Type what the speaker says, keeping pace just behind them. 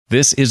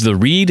This is the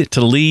Read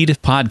to Lead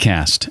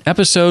podcast,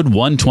 episode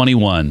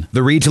 121.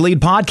 The Read to Lead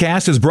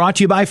podcast is brought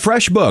to you by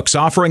FreshBooks,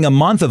 offering a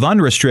month of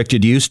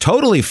unrestricted use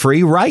totally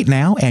free right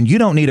now, and you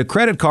don't need a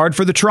credit card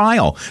for the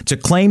trial. To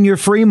claim your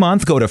free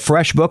month, go to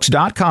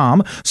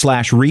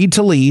freshbooks.com/read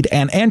to lead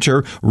and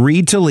enter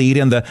Read to Lead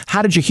in the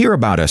How Did You Hear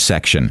About Us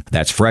section.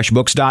 That's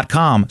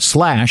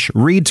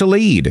freshbooks.com/read to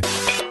lead.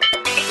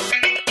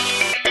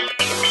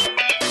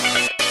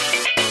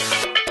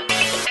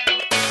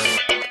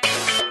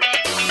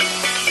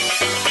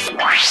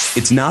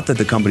 It's not that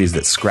the companies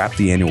that scrapped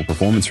the annual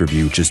performance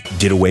review just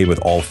did away with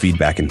all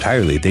feedback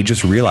entirely. They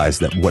just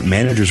realized that what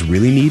managers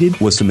really needed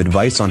was some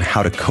advice on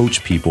how to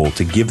coach people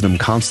to give them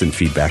constant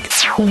feedback.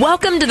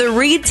 Welcome to the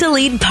Read to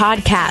Lead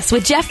podcast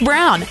with Jeff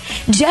Brown.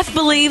 Jeff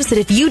believes that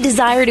if you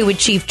desire to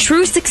achieve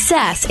true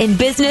success in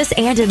business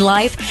and in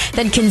life,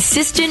 then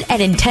consistent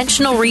and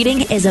intentional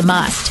reading is a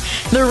must.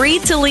 The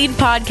Read to Lead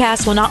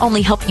podcast will not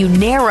only help you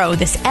narrow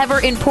this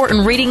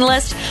ever-important reading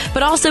list,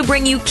 but also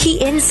bring you key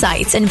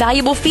insights and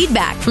valuable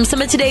feedback from some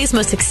of today's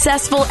most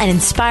successful and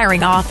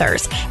inspiring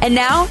authors. And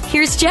now,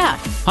 here's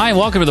Jeff. Hi, and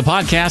welcome to the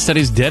podcast that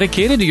is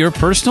dedicated to your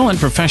personal and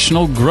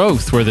professional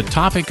growth, where the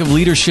topic of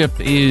leadership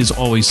is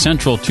always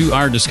central to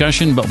our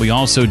discussion, but we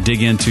also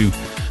dig into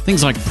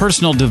things like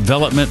personal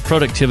development,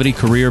 productivity,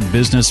 career,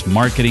 business,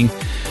 marketing,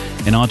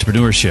 and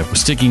entrepreneurship. We're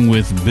sticking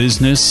with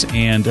business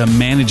and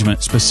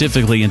management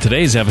specifically in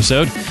today's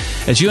episode,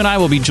 as you and I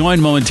will be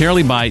joined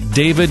momentarily by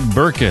David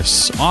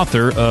Burkus,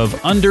 author of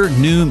Under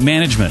New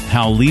Management: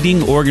 How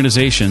Leading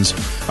Organizations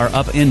Are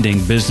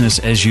Upending Business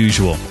as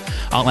Usual.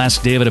 I'll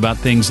ask David about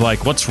things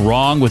like what's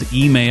wrong with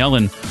email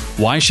and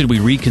why should we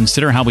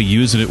reconsider how we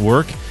use it at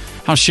work,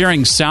 how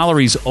sharing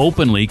salaries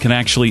openly can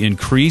actually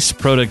increase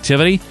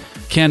productivity,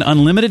 can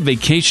unlimited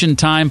vacation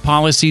time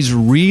policies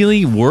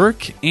really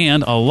work,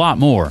 and a lot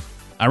more.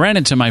 I ran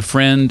into my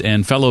friend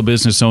and fellow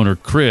business owner,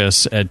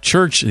 Chris, at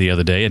church the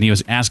other day, and he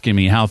was asking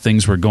me how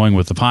things were going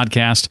with the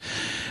podcast.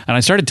 And I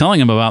started telling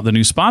him about the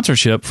new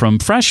sponsorship from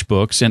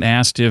FreshBooks and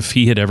asked if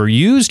he had ever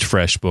used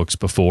FreshBooks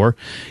before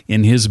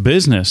in his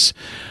business.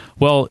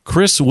 Well,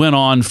 Chris went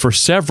on for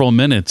several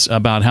minutes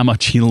about how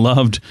much he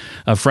loved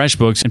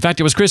FreshBooks. In fact,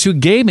 it was Chris who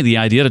gave me the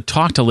idea to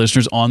talk to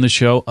listeners on the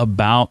show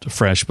about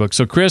FreshBooks.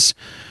 So, Chris,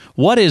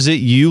 what is it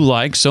you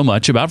like so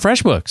much about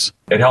FreshBooks?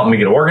 It helped me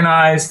get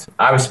organized.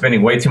 I was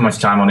spending way too much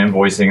time on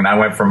invoicing, and I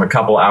went from a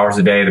couple hours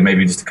a day to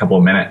maybe just a couple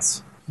of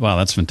minutes. Wow,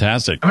 that's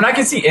fantastic. I mean, I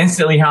could see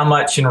instantly how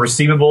much in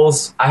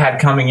receivables I had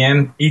coming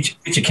in each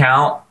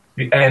account.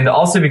 And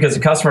also because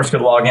the customers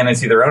could log in and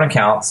see their own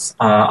accounts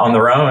on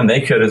their own,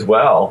 they could as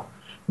well.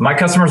 My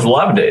customers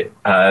loved it.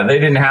 They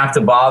didn't have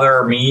to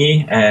bother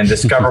me and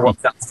discover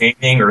what's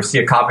outstanding or see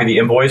a copy of the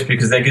invoice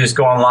because they could just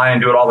go online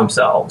and do it all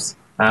themselves.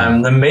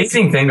 The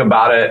amazing thing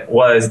about it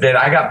was that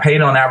I got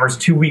paid on average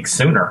 2 weeks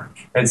sooner.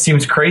 It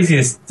seems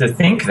crazy to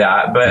think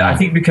that, but I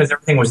think because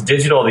everything was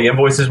digital, the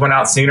invoices went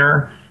out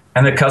sooner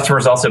and the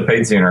customers also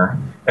paid sooner.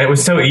 It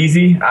was so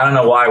easy. I don't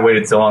know why I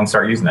waited so long to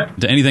start using it.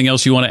 Anything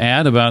else you want to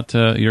add about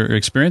your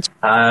experience?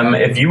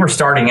 If you were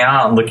starting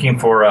out and looking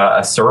for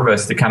a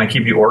service to kind of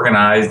keep you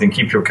organized and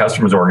keep your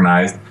customers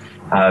organized,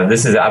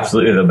 this is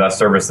absolutely the best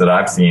service that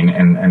I've seen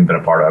and been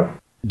a part of.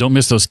 Don't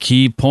miss those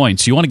key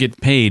points. You want to get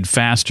paid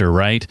faster,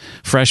 right?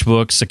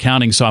 FreshBooks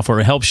accounting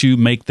software helps you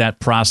make that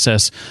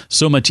process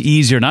so much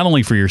easier, not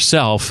only for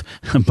yourself,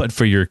 but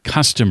for your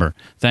customer.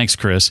 Thanks,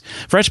 Chris.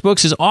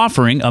 FreshBooks is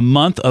offering a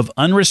month of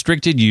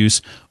unrestricted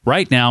use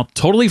right now,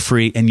 totally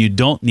free, and you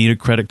don't need a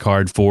credit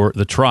card for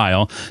the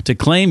trial. To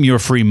claim your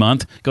free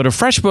month, go to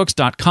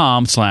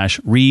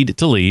freshbooks.com/read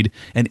to lead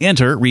and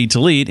enter Read to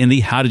Lead in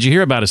the How Did You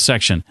Hear About Us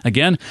section.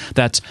 Again,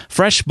 that's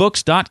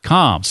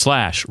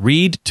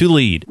freshbooks.com/read to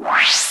lead.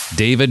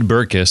 David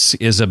Burkus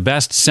is a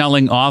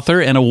best-selling author,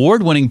 an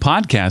award-winning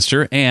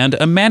podcaster, and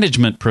a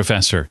management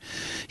professor.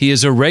 He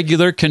is a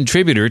regular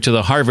contributor to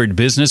the Harvard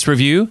Business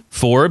Review,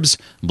 Forbes,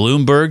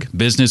 Bloomberg,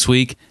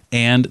 Businessweek,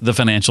 and the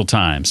Financial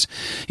Times.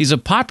 He's a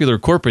popular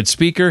corporate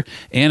speaker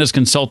and has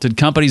consulted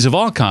companies of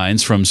all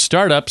kinds, from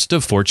startups to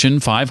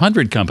Fortune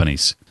 500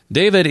 companies.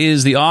 David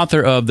is the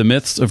author of The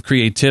Myths of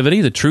Creativity,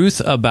 the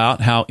truth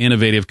about how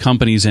innovative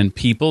companies and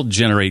people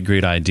generate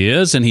great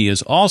ideas, and he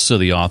is also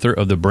the author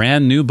of the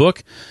brand new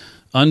book,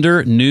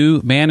 Under New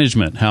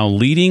Management: How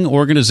Leading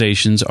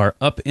Organizations Are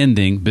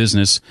Upending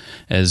Business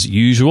as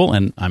Usual,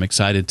 and I'm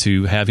excited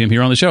to have him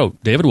here on the show.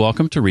 David,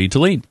 welcome to Read to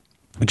Lead.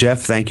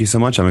 Jeff, thank you so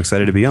much. I'm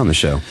excited to be on the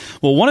show.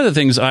 Well, one of the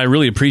things I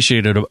really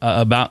appreciated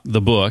about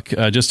the book,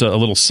 just a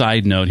little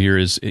side note here,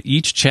 is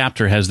each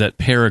chapter has that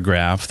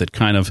paragraph that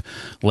kind of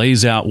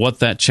lays out what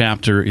that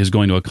chapter is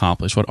going to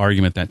accomplish, what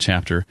argument that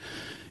chapter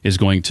is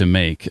going to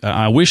make.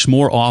 I wish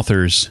more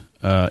authors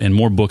and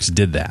more books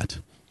did that.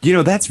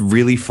 That's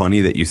really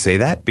funny that you say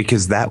that,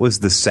 because that was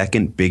the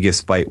second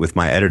biggest fight with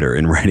my editor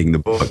in writing the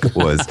book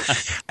was,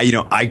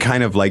 I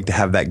kind of like to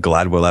have that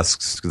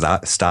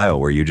Gladwell-esque style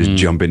where you just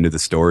jump into the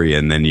story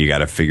and then you got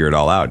to figure it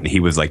all out. And he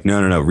was like,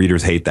 no,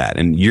 readers hate that.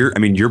 And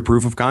you're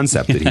proof of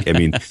concept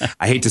that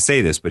I hate to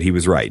say this, but he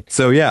was right.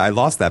 So yeah, I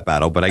lost that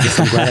battle, but I guess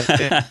I'm glad I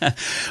did.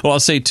 Well, I'll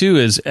say too,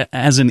 is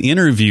as an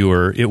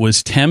interviewer, it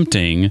was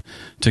tempting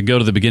to go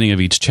to the beginning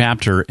of each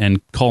chapter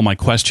and call my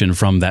question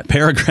from that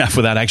paragraph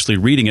without actually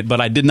reading it.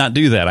 But I did not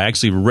do that. I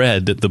actually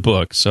read the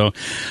book. So,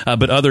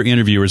 but other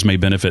interviewers may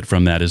benefit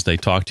from that as they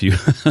talk to you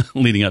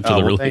leading up to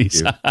the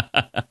release.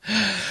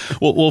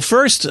 Well,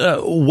 first,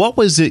 what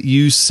was it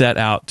you set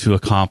out to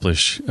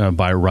accomplish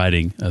by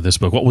writing this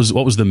book? What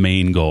was the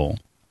main goal?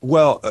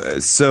 Well,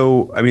 there's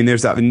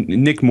that.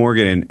 Nick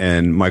Morgan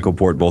and Michael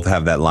Port both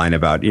have that line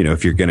about,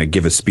 if you're going to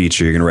give a speech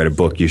or you're going to write a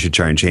book, you should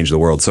try and change the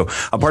world. So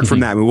apart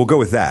from that, we'll go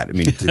with that.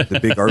 The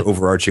big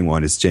overarching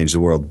one is change the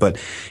world. But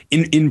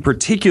in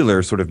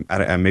particular, sort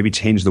of maybe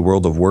change the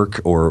world of work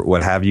or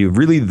what have you,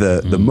 really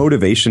the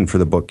motivation for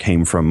the book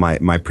came from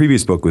my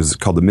previous book was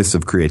called The Myths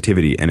of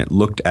Creativity. And it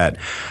looked at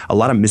a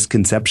lot of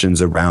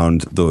misconceptions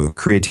around the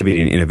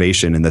creativity and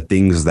innovation and the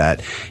things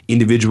that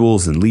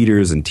individuals and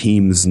leaders and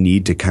teams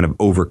need to kind of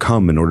overcome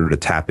in order to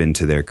tap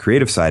into their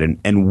creative side.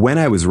 And when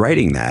I was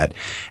writing that,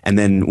 and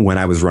then when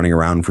I was running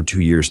around for 2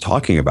 years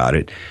talking about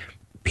it,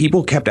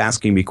 people kept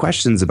asking me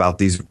questions about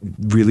these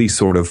really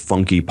sort of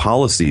funky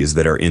policies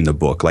that are in the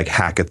book, like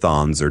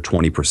hackathons or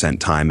 20%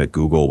 time at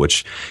Google,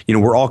 which,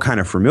 we're all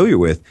kind of familiar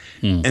with.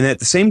 And at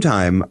the same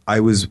time, I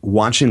was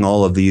watching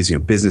all of these,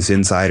 Business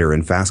Insider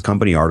and Fast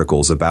Company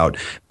articles about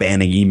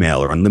banning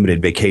email or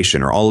unlimited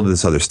vacation or all of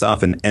this other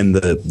stuff. And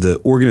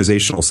the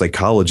organizational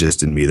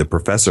psychologist in me, the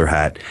professor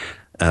hat,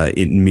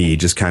 in me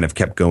just kind of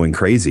kept going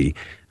crazy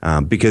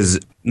because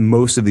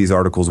most of these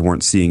articles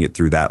weren't seeing it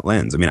through that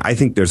lens. I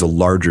think there's a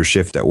larger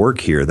shift at work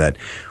here that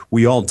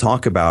we all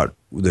talk about,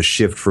 the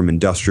shift from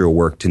industrial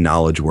work to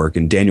knowledge work.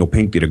 And Daniel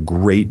Pink did a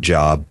great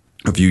job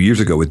a few years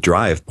ago with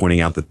Drive,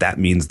 pointing out that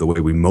means the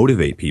way we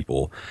motivate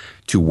people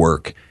to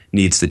work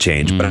needs to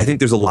change. But I think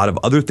there's a lot of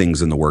other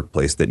things in the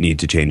workplace that need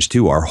to change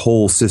too. Our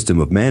whole system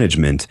of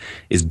management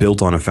is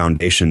built on a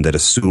foundation that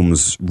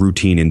assumes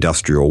routine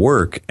industrial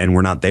work, and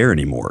we're not there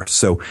anymore.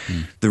 So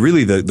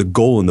the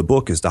goal in the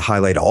book is to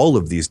highlight all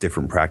of these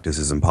different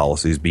practices and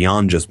policies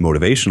beyond just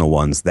motivational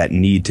ones that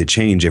need to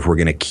change if we're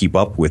going to keep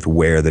up with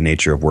where the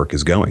nature of work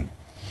is going.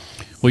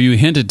 Well, you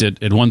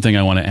hinted at one thing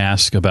I want to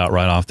ask about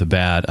right off the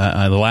bat.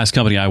 The last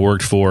company I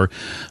worked for,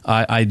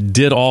 I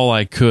did all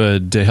I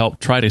could to help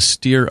try to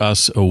steer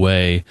us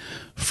away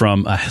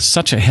from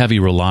such a heavy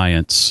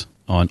reliance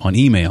on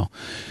email.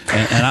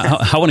 And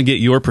I want to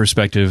get your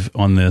perspective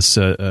on this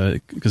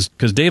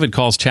because David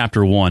calls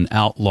Chapter 1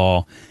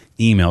 Outlaw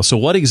Email. So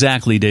what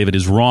exactly, David,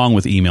 is wrong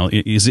with email?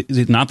 Is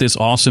it not this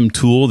awesome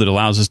tool that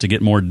allows us to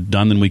get more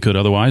done than we could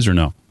otherwise, or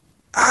no?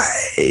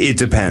 It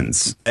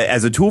depends.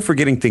 As a tool for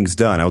getting things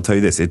done, I'll tell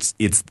you this,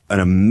 it's an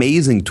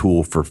amazing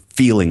tool for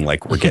feeling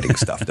like we're getting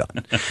stuff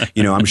done.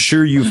 I'm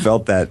sure you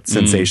felt that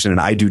sensation,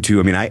 and I do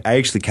too. I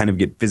actually kind of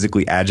get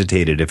physically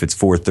agitated if it's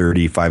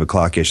 4:30, 5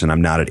 o'clock-ish, and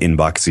I'm not at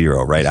inbox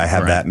zero, right? I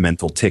have that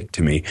mental tick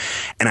to me,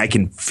 and I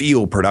can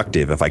feel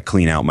productive if I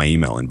clean out my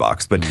email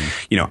inbox. But,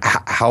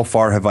 how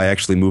far have I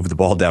actually moved the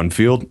ball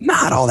downfield?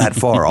 Not all that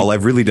far. All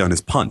I've really done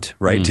is punt,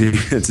 right?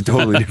 It's a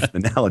totally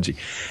different analogy.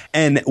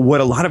 And what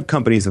a lot of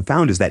companies have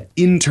found is that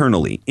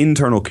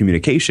internal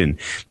communication,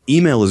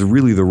 email is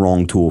really the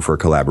wrong tool for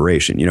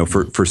collaboration.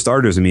 For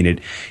starters,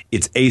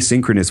 it's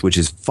asynchronous, which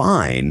is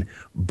fine,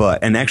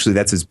 and actually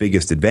that's its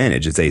biggest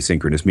advantage. It's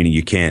asynchronous, meaning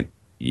you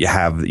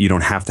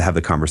don't have to have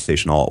the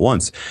conversation all at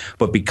once.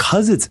 But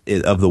because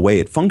of the way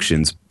it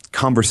functions,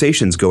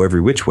 conversations go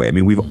every which way.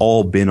 We've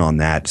all been on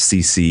that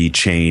CC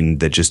chain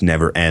that just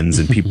never ends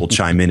and people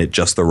chime in at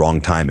just the wrong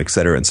time, et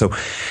cetera. And so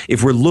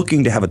if we're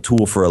looking to have a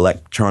tool for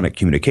electronic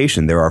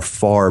communication, there are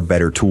far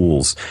better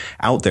tools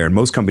out there. And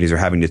most companies are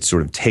having to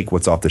sort of take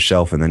what's off the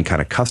shelf and then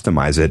kind of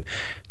customize it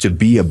to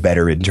be a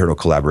better internal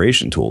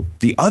collaboration tool.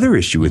 The other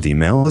issue with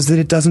email is that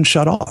it doesn't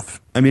shut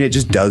off. It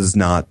just does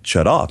not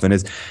shut off.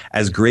 And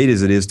as great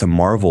as it is to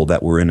marvel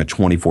that we're in a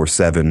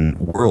 24/7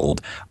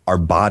 world, our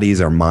bodies,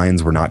 our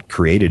minds were not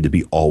created to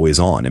be always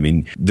on.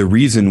 The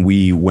reason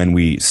when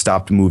we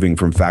stopped moving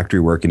from factory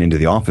work and into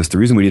the office, the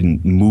reason we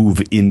didn't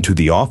move into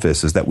the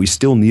office is that we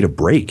still need a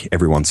break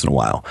every once in a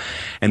while.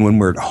 And when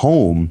we're at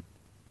home,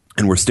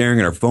 and we're staring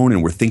at our phone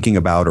and we're thinking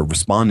about or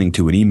responding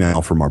to an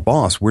email from our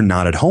boss, we're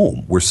not at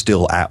home. We're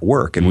still at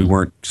work, and we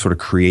weren't sort of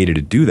created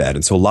to do that.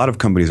 And so a lot of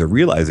companies are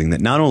realizing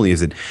that not only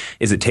is it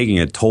taking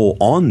a toll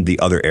on the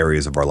other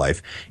areas of our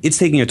life, it's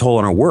taking a toll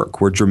on our work.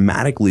 We're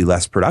dramatically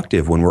less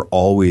productive when we're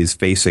always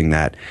facing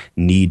that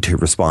need to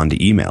respond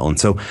to email. And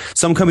so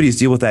some companies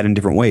deal with that in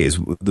different ways.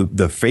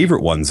 The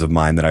favorite ones of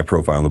mine that I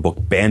profile in the book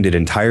banned it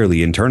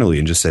entirely internally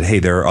and just said, hey,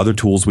 there are other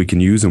tools we can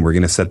use, and we're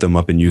going to set them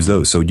up and use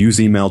those. So use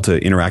email to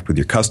interact with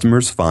your customers,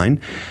 customers,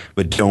 fine,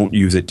 but don't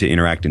use it to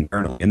interact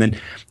internally. And then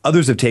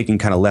others have taken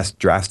kind of less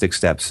drastic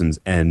steps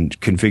and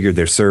configured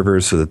their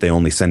servers so that they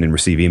only send and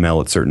receive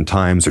email at certain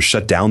times, or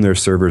shut down their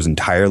servers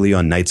entirely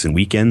on nights and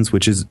weekends,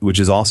 which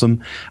is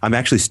awesome. I'm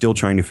actually still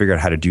trying to figure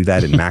out how to do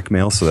that in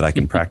MacMail so that I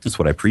can practice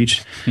what I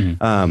preach.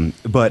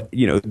 But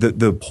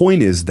the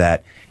point is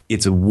that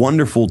it's a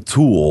wonderful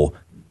tool,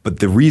 but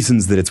the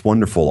reasons that it's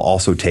wonderful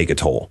also take a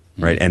toll,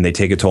 right? And they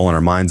take a toll on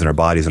our minds and our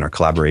bodies and our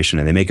collaboration,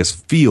 and they make us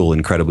feel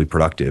incredibly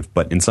productive.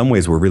 But in some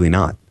ways, we're really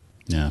not.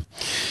 Yeah.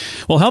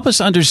 Well, help us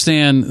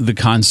understand the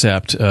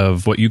concept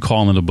of what you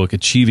call in the book,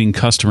 achieving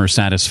customer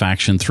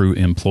satisfaction through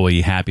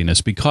employee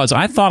happiness, because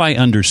I thought I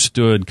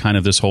understood kind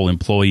of this whole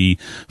employee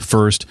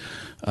first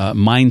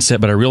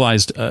mindset, but I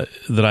realized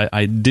that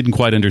I didn't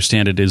quite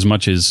understand it as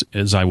much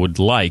as I would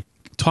like.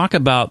 Talk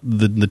about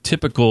the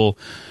typical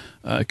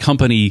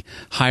company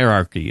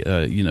hierarchy.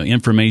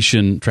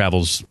 Information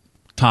travels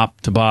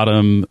top to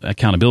bottom.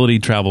 Accountability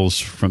travels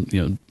from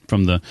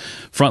the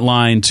front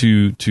line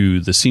to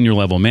the senior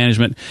level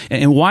management,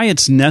 and why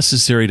it's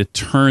necessary to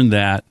turn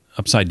that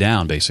upside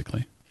down,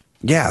 basically.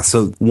 Yeah.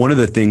 So one of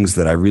the things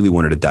that I really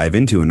wanted to dive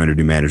into in Under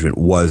New Management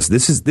was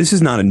this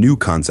is not a new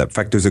concept. In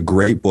fact, there's a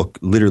great book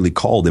literally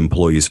called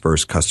Employees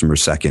First,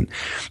 Customers Second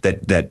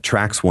that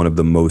tracks one of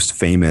the most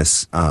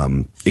famous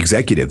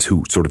executives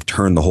who sort of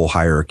turned the whole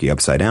hierarchy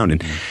upside down.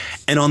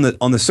 And on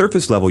the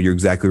surface level, you're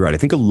exactly right. I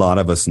think a lot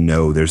of us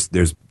know there's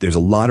a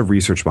lot of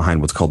research behind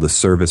what's called the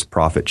service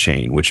profit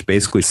chain, which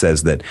basically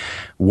says that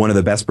one of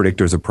the best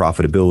predictors of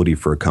profitability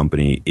for a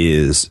company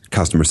is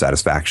customer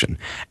satisfaction,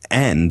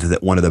 and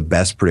that one of the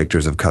best predictors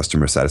of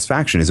customer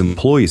satisfaction is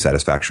employee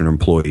satisfaction or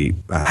employee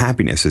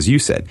happiness, as you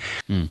said.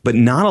 But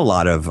not a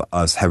lot of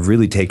us have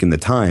really taken the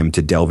time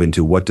to delve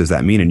into what does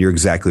that mean. And you're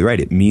exactly right.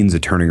 It means a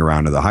turning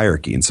around of the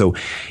hierarchy. And so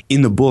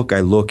in the book,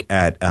 I look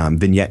at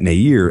Vignette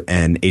Nair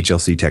and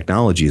HLC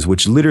Technologies,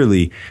 which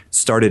literally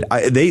started,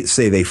 they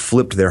say they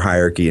flipped their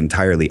hierarchy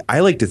entirely. I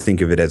like to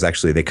think of it as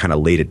actually they kind of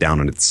laid it down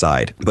on its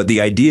side. But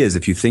the idea is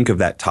if you think of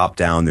that top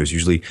down, there's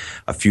usually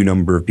a few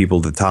number of people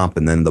at the top,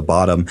 and then the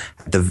bottom.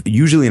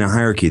 Usually in a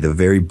hierarchy, the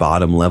very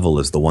bottom level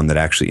is the one that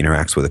actually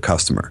interacts with a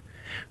customer.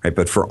 Right.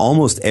 But for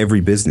almost every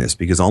business,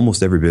 because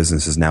almost every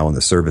business is now in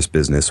the service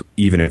business,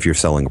 even if you're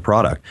selling a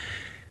product,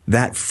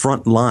 that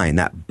front line,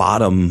 that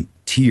bottom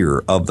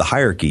tier of the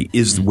hierarchy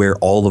is where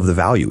all of the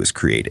value is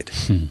created,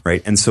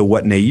 right? And so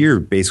what Nair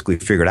basically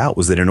figured out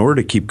was that in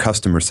order to keep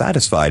customers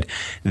satisfied,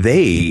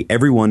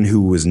 everyone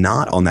who was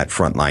not on that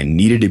front line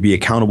needed to be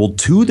accountable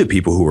to the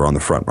people who were on the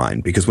front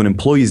line, because when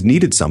employees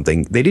needed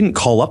something, they didn't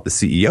call up the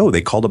CEO,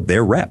 they called up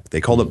their rep,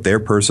 they called up their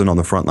person on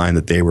the front line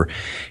that they were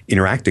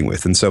interacting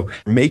with. And so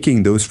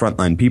making those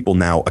frontline people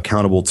now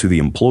accountable to the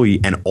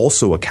employee and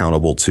also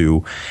accountable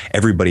to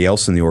everybody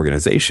else in the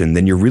organization,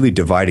 then you're really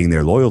dividing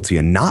their loyalty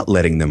and not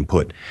letting them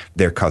put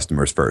their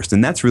customers first.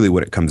 And that's really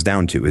what it comes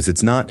down to. Is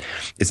it's not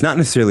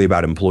necessarily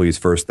about employees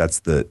first. That's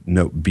the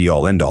be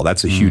all end all.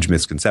 That's a huge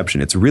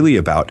misconception. It's really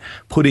about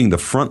putting the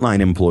frontline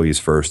employees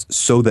first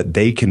so that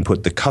they can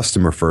put the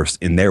customer first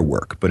in their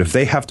work. But if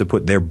they have to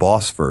put their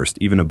boss first,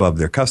 even above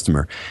their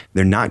customer,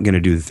 they're not going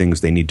to do the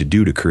things they need to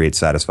do to create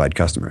satisfied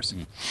customers.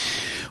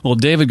 Well,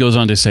 David goes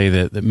on to say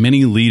that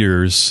many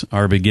leaders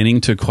are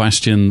beginning to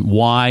question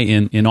why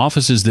in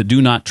offices that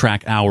do not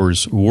track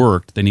hours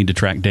worked, they need to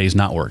track days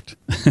not worked.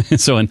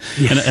 So in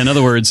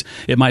other words,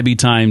 it might be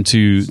time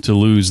to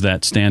lose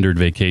that standard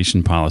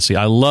vacation policy.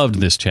 I loved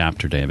this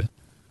chapter, David.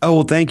 Oh,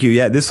 well, thank you.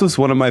 Yeah, this was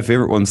one of my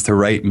favorite ones to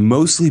write,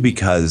 mostly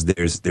because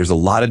there's a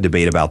lot of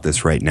debate about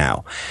this right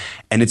now.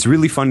 And it's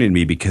really funny to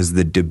me because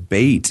the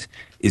debate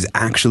is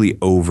actually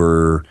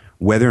over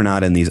whether or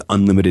not in these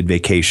unlimited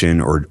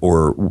vacation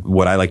or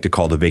what I like to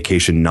call the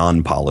vacation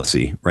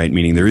non-policy, right?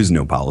 Meaning there is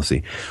no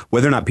policy,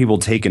 whether or not people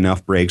take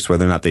enough breaks,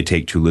 whether or not they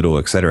take too little,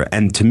 et cetera.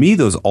 And to me,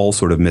 those all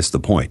sort of miss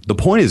the point. The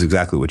point is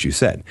exactly what you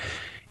said.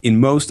 In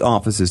most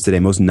offices today,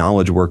 most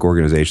knowledge work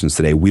organizations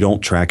today, we don't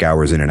track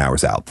hours in and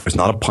hours out. There's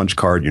not a punch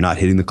card. You're not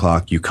hitting the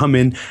clock. You come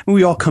in, and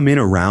we all come in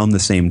around the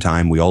same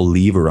time. We all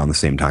leave around the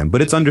same time.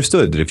 But it's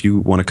understood that if you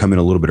want to come in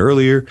a little bit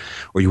earlier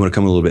or you want to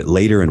come a little bit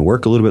later and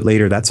work a little bit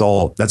later, that's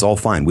all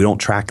fine. We don't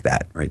track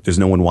that, right? There's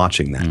no one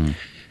watching that.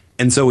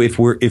 And so if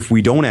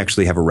we don't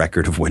actually have a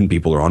record of when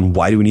people are on,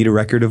 why do we need a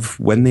record of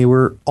when they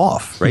were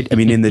off, right? I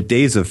mean, in the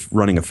days of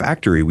running a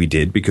factory, we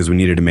did because we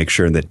needed to make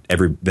sure that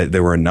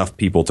there were enough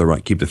people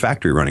to keep the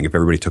factory running. If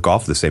everybody took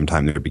off at the same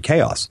time, there would be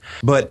chaos.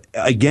 But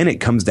again, it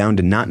comes down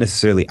to not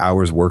necessarily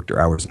hours worked or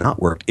hours not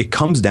worked. It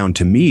comes down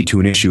to me to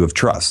an issue of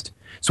trust.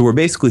 So we're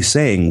basically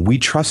saying we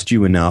trust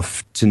you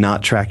enough to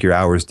not track your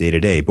hours day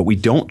to day, but we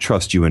don't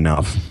trust you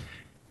enough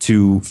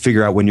to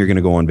figure out when you're going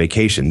to go on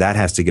vacation. That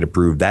has to get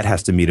approved. That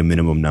has to meet a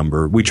minimum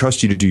number. We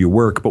trust you to do your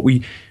work, but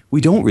we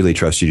don't really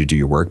trust you to do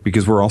your work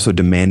because we're also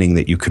demanding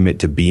that you commit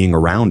to being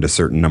around a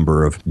certain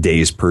number of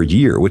days per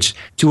year, which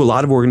to a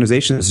lot of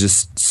organizations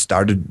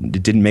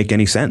it didn't make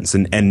any sense.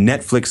 And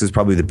Netflix is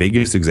probably the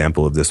biggest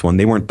example of this one.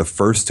 They weren't the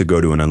first to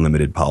go to an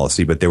unlimited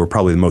policy, but they were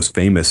probably the most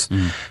famous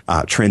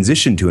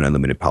transition to an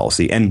unlimited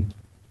policy. And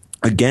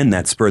again,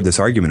 that spurred this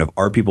argument of,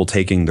 are people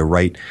taking the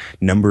right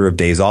number of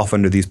days off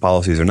under these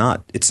policies or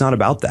not? It's not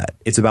about that.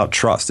 It's about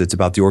trust. It's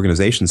about the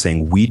organization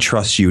saying, we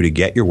trust you to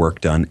get your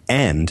work done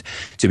and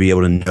to be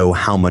able to know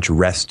how much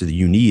rest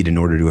you need in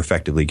order to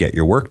effectively get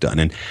your work done.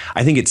 And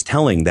I think it's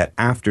telling that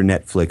after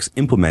Netflix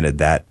implemented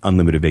that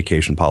unlimited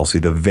vacation policy,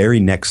 the very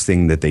next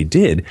thing that they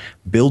did,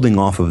 building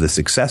off of the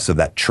success of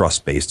that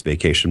trust-based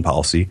vacation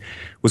policy,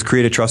 was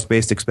create a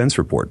trust-based expense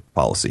report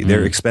policy.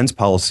 Their expense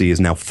policy is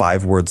now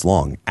 5 words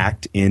long: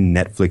 act in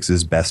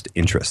Netflix's best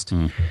interest.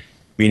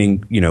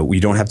 Meaning, we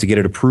don't have to get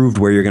it approved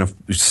where you're going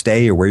to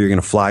stay or where you're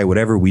going to fly,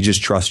 whatever. We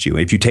just trust you.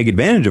 If you take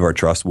advantage of our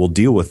trust, we'll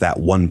deal with that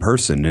one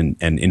person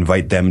and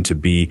invite them to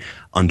be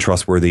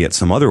untrustworthy at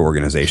some other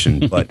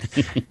organization. But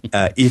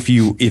if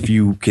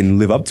you can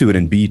live up to it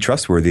and be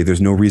trustworthy,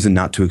 there's no reason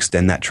not to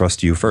extend that trust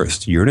to you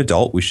first. You're an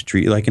adult. We should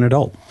treat you like an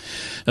adult.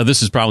 Now,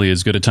 this is probably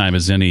as good a time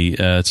as any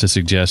to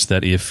suggest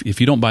that if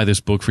you don't buy this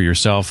book for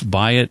yourself,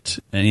 buy it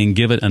and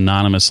give it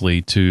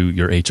anonymously to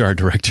your HR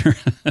director.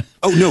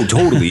 Oh, no,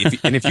 totally.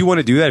 If you want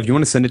to do that, if you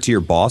want to send it to your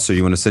boss or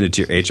you want to send it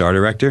to your HR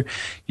director,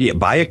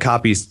 buy a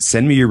copy,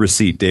 send me your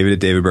receipt,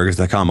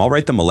 david@davidburkus.com. I'll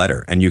write them a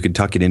letter and you can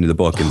tuck it into the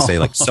book and say,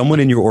 like, someone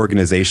in your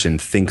organization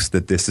thinks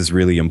that this is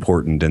really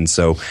important and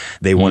so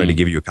they wanted to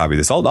give you a copy of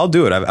this. I'll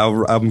do it.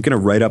 I'm going to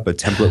write up a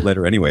template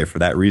letter anyway for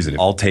that reason.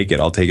 I'll take it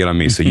on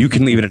me. So you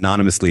can leave it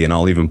anonymously and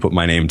I'll even put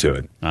my name to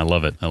it. I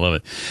love it.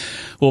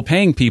 Well,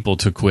 paying people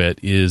to quit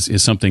is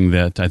something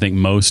that I think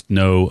most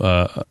know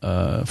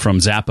from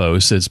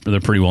Zappos.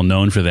 They're pretty well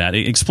known for that.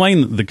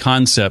 Explain the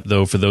concept,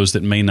 though, for those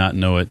that may not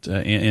know it,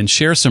 and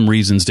share some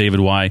reasons, David,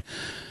 why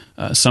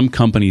some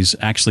companies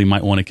actually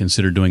might want to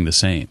consider doing the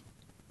same.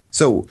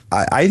 So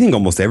I think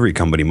almost every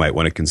company might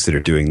want to consider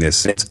doing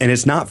this. And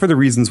it's not for the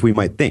reasons we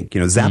might think.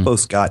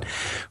 Zappos got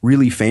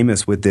really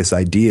famous with this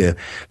idea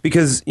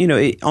because,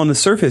 on the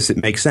surface, it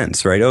makes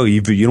sense, right? Oh,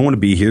 you don't want to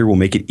be here. We'll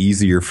make it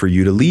easier for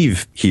you to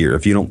leave here.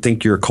 If you don't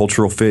think you're a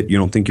cultural fit, you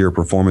don't think you're a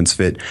performance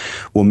fit,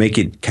 we'll make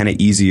it kind of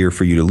easier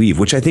for you to leave,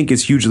 which I think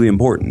is hugely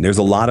important. There's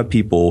a lot of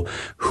people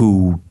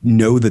who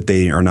know that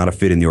they are not a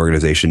fit in the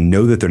organization,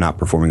 know that they're not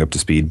performing up to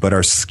speed, but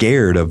are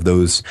scared of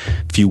those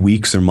few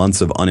weeks or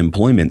months of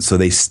unemployment. So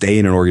they stay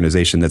in an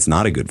organization that's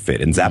not a good fit.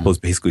 And Zappos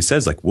basically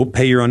says, like, we'll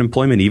pay your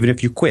unemployment even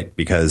if you quit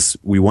because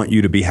we want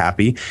you to be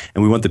happy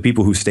and we want the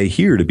people who stay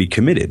here to be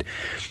committed.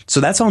 So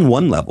that's on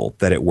one level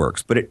that it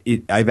works. But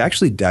I've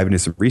actually dived into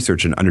some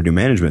research in under new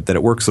management that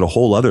it works at a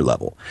whole other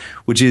level,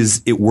 which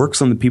is it works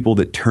on the people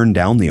that turn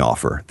down the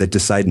offer, that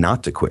decide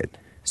not to quit.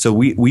 So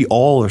we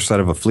all are sort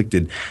of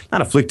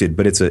not afflicted,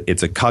 but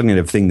it's a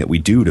cognitive thing that we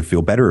do to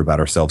feel better about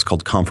ourselves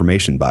called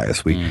confirmation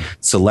bias. We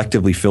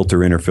selectively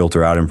filter in or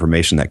filter out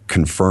information that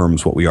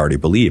confirms what we already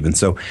believe. And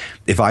so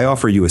if I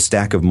offer you a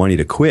stack of money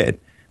to quit,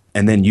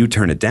 and then you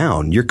turn it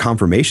down, your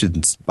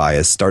confirmation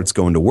bias starts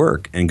going to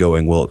work and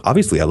going, well,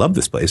 obviously I love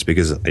this place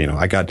because,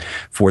 I got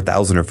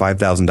 $4,000 or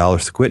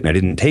 $5,000 to quit and I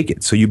didn't take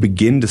it. So you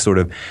begin to sort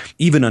of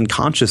even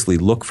unconsciously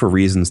look for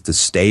reasons to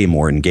stay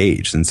more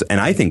engaged. And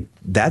I think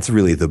that's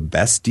really the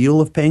best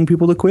deal of paying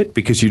people to quit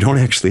because you don't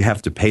actually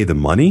have to pay the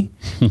money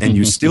and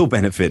you still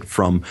benefit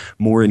from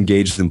more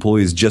engaged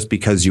employees just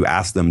because you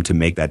ask them to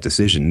make that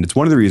decision. And it's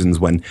one of the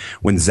reasons when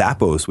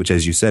Zappos, which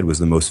as you said was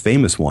the most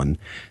famous one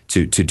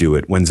to do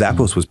it, when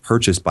Zappos was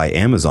purchased by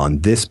Amazon,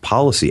 this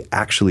policy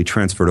actually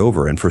transferred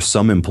over. And for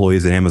some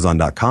employees at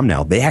Amazon.com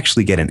now, they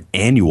actually get an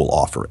annual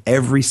offer.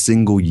 Every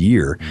single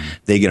year,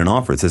 they get an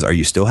offer that says, are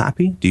you still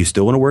happy? Do you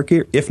still want to work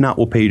here? If not,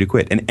 we'll pay you to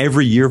quit. And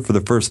every year for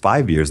the first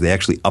 5 years, they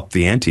actually up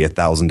the ante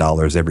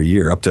 $1,000 every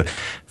year, up to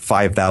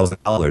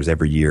 $5,000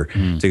 every year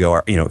to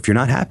go, if you're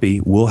not happy,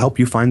 we'll help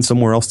you find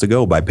somewhere else to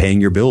go by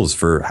paying your bills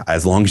for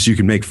as long as you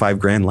can make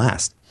 $5,000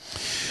 last.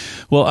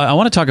 Well, I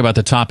want to talk about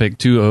the topic,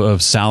 too,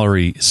 of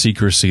salary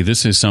secrecy.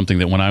 This is something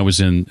that when I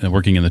was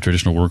working in the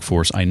traditional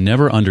workforce, I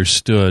never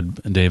understood,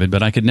 David,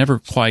 but I could never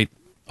quite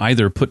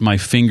either put my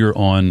finger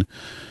on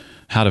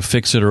how to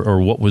fix it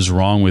or what was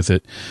wrong with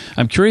it.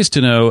 I'm curious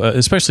to know,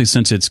 especially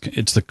since it's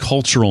the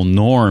cultural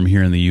norm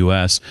here in the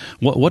U.S.,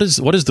 what does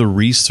the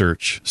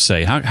research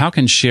say? How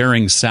can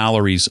sharing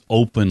salaries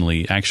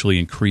openly actually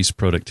increase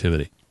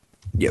productivity?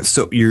 Yeah,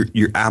 so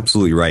you're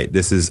absolutely right.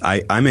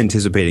 I'm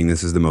anticipating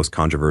this is the most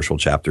controversial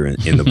chapter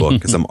in the book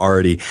because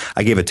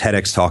I gave a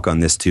TEDx talk on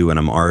this too, and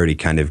I'm already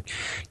kind of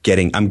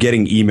getting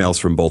emails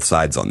from both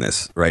sides on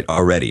this, right,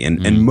 already.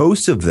 And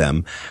most of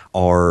them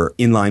are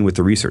in line with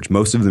the research.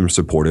 Most of them are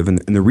supportive. And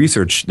the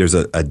research, there's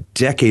a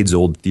decades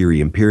old theory,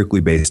 empirically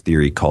based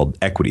theory called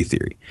equity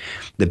theory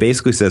that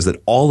basically says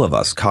that all of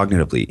us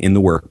cognitively in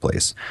the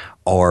workplace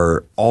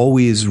are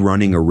always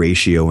running a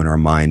ratio in our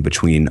mind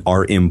between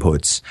our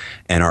inputs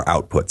and our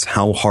outputs,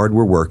 how hard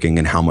we're working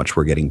and how much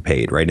we're getting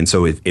paid, right? And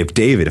so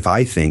if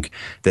I think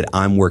that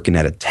I'm working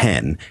at a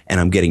 10 and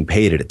I'm getting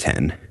paid at a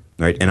 10,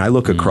 right? And I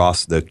look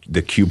across the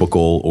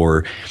cubicle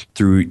or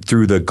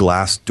through the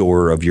glass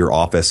door of your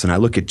office and I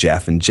look at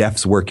Jeff and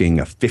Jeff's working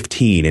a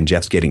 15 and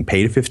Jeff's getting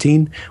paid a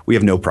 15, we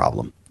have no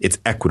problem. It's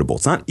equitable.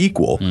 It's not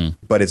equal,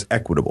 but it's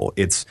equitable.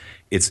 It's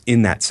it's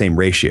in that same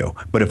ratio.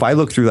 But if I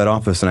look through that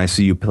office and I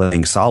see you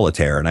playing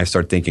solitaire and I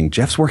start thinking,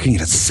 Jeff's working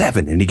at a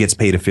 7 and he gets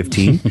paid a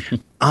 15,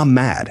 I'm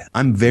mad.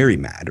 I'm very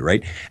mad,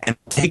 right? And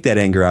I'll take that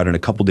anger out in a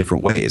couple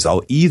different ways.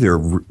 I'll either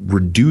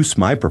reduce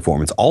my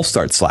performance. I'll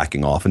start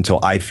slacking off until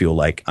I feel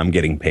like I'm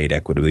getting paid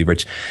equitably.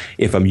 Which,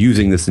 if I'm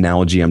using this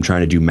analogy, I'm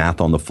trying to do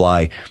math on the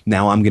fly.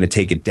 Now I'm going to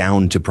take it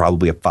down to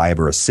probably a 5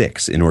 or a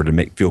 6 in order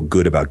to feel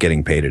good about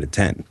getting paid at a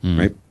 10,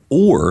 right?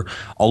 Or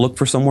I'll look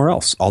for somewhere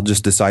else. I'll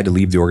just decide to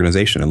leave the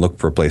organization and look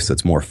for a place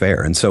that's more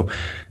fair. And so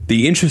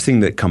the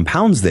interesting that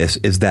compounds this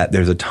is that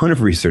there's a ton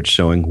of research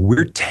showing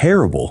we're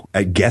terrible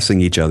at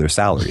guessing each other's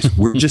salaries.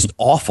 We're just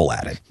awful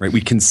at it, right?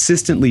 We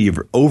consistently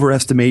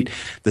overestimate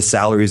the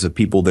salaries of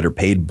people that are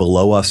paid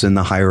below us in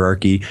the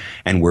hierarchy,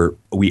 and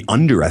we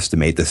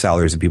underestimate the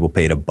salaries of people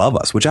paid above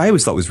us, which I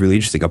always thought was really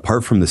interesting.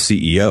 Apart from the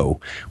CEO,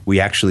 we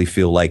actually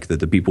feel like that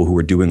the people who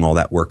are doing all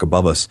that work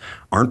above us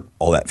aren't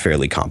all that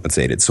fairly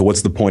compensated. So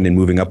what's the point in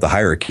moving up the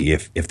hierarchy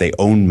if they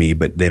own me,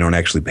 but they don't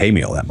actually pay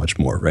me all that much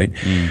more, right?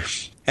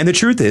 And the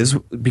truth is,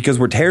 because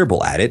we're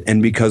terrible at it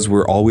and because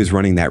we're always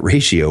running that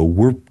ratio,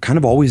 we're kind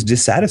of always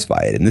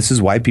dissatisfied. And this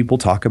is why people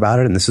talk about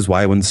it. And this is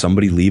why when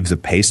somebody leaves a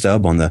pay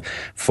stub on the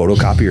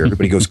photocopier,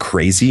 everybody goes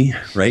crazy,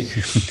 right?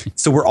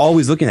 So we're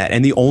always looking at it.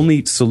 And the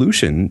only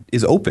solution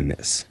is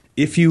openness.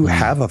 If you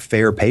have a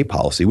fair pay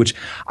policy, which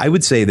I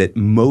would say that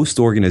most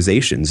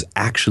organizations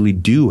actually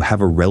do have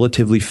a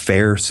relatively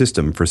fair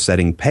system for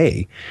setting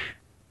pay,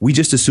 we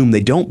just assume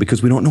they don't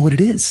because we don't know what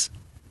it is.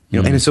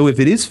 You know, and so if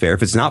it is fair,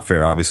 if it's not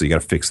fair, obviously you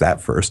got to fix that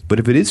first. But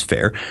if it is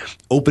fair,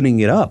 opening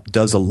it up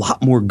does a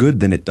lot more good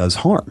than it does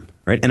harm,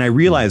 right? And I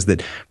realize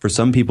that for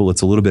some people,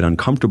 it's a little bit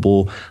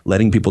uncomfortable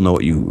letting people know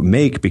what you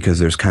make because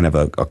there's kind of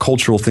a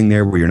cultural thing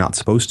there where you're not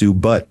supposed to.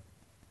 But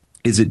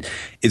is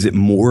it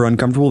more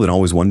uncomfortable than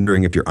always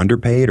wondering if you're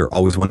underpaid or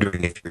always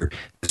wondering if you're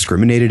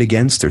discriminated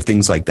against or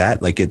things like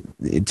that? Like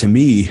to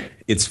me,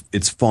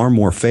 it's far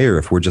more fair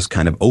if we're just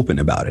kind of open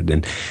about it.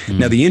 And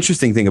now the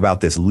interesting thing about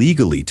this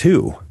legally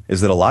too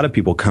is that a lot of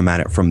people come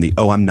at it from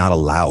I'm not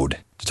allowed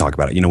to talk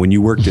about it. You know, when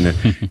you worked in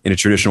a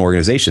traditional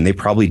organization, they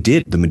probably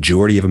did. The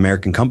majority of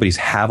American companies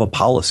have a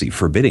policy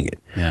forbidding it.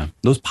 Yeah.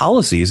 Those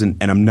policies, and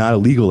I'm not a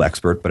legal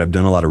expert, but I've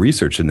done a lot of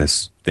research in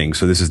this thing,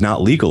 so this is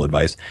not legal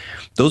advice.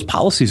 Those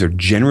policies are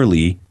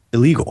generally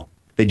illegal.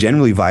 They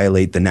generally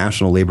violate the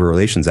National Labor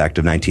Relations Act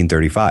of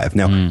 1935.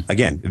 Now,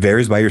 again, it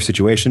varies by your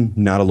situation.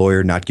 Not a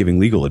lawyer, not giving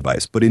legal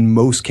advice. But in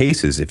most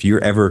cases, if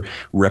you're ever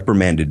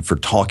reprimanded for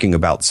talking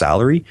about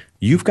salary,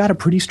 you've got a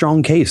pretty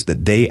strong case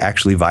that they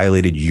actually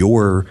violated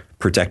your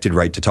protected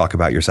right to talk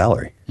about your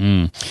salary.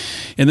 And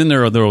then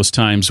there are those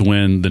times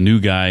when the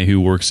new guy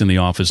who works in the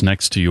office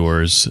next to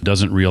yours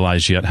doesn't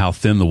realize yet how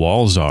thin the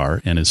walls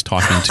are and is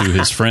talking to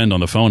his friend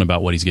on the phone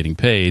about what he's getting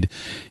paid,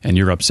 and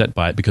you're upset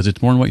by it because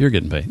it's more than what you're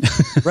getting paid.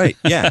 Right.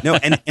 Yeah. No.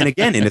 And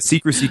again, in a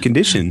secrecy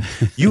condition,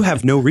 you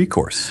have no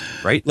recourse,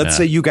 right? Let's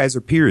say you guys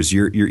are peers.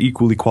 You're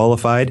equally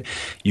qualified.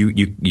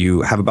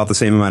 You have about the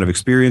same amount of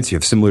experience. You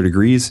have similar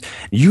degrees.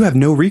 You have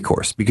no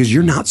recourse because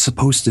you're not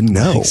supposed to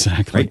know.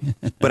 Exactly.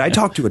 Right? But I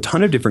talked to a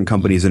ton of different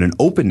companies in an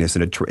openness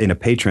and in a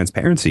pay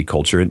transparency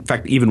culture. In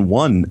fact, even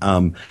one,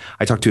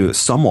 I talked to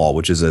Sumwall,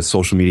 which is a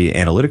social media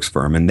analytics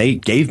firm, and they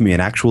gave me an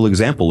actual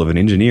example of an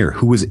engineer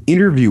who was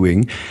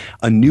interviewing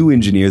a new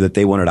engineer that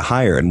they wanted to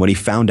hire. And when he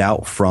found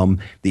out from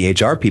the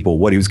HR people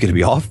what he was going to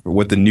be offered,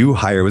 what the new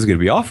hire was going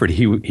to be offered,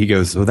 he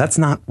goes, "Well, that's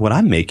not what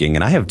I'm making,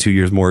 and I have 2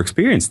 years more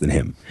experience than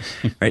him."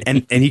 Right?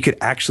 And he could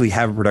actually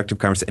have a productive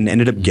conversation and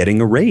ended up getting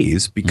a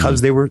raise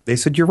because they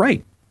said, "You're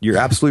right. You're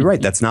absolutely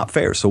right. That's not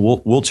fair. So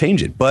we'll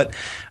change it." But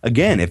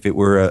again, if it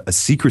were a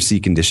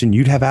secrecy condition,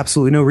 you'd have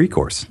absolutely no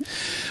recourse.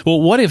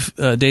 Well, what if,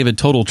 David,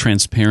 total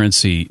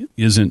transparency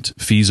isn't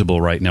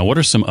feasible right now? What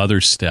are some other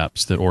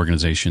steps that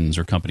organizations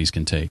or companies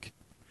can take?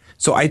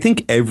 So I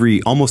think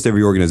almost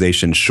every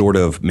organization, short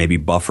of maybe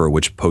Buffer,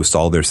 which posts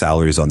all their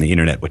salaries on the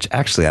internet, which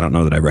actually I don't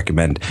know that I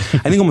recommend.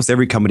 I think almost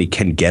every company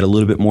can get a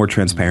little bit more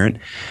transparent.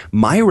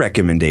 My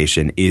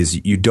recommendation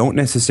is you don't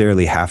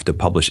necessarily have to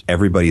publish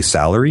everybody's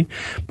salary,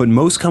 but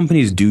most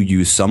companies do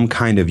use some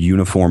kind of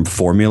uniform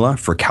formula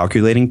for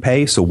calculating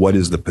pay. So what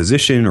is the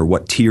position, or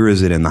what tier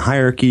is it in the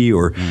hierarchy,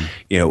 or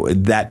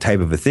that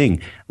type of a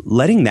thing.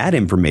 Letting that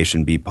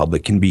information be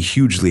public can be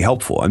hugely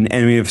helpful. I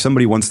mean, if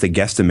somebody wants to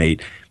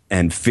guesstimate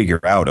and figure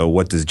out,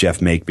 what does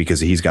Jeff make because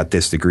he's got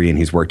this degree and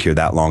he's worked here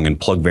that long, and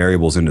plug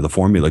variables into the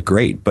formula,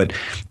 great. But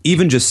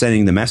even just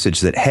sending the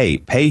message that, hey,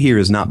 pay here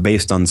is not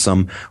based on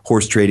some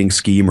horse trading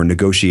scheme or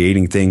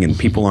negotiating thing, and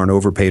people aren't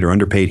overpaid or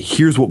underpaid.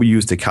 Here's what we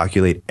use to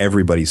calculate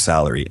everybody's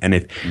salary. And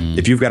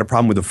if you've got a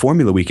problem with the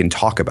formula, we can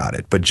talk about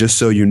it. But just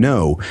so you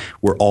know,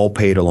 we're all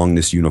paid along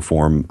this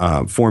uniform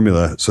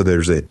formula. So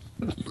there's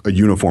a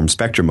uniform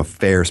spectrum, a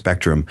fair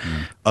spectrum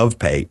of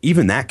pay,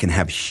 even that can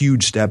have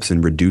huge steps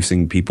in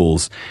reducing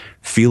people's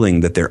feeling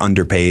that they're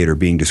underpaid or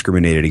being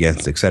discriminated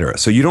against, et cetera.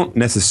 So you don't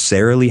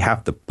necessarily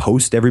have to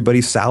post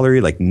everybody's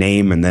salary, like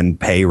name and then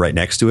pay right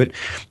next to it,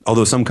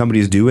 although some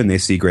companies do and they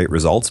see great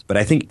results. But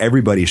I think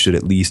everybody should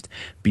at least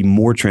be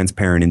more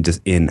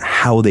transparent in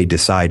how they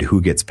decide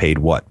who gets paid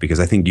what, because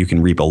I think you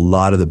can reap a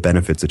lot of the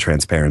benefits of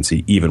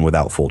transparency even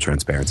without full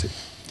transparency.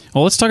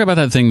 Well, let's talk about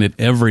that thing that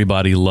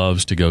everybody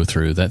loves to go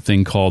through, that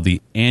thing called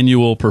the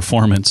annual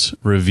performance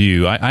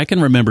review. I can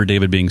remember,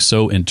 David, being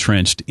so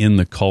entrenched in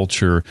the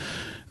culture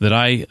that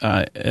I,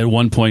 at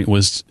one point,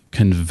 was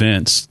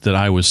convinced that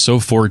I was so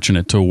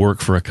fortunate to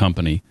work for a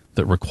company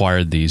that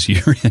required these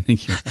year in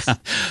and year out.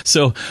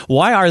 So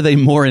why are they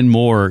more and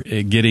more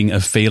getting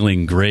a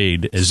failing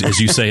grade, as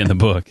you say in the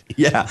book?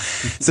 Yeah.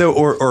 So,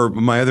 or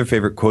my other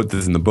favorite quote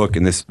that's in the book,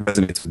 and this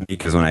resonates with me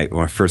because when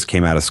I first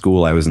came out of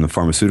school, I was in the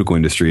pharmaceutical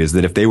industry, is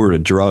that if they were a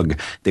drug,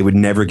 they would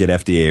never get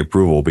FDA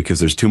approval because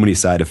there's too many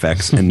side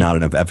effects and not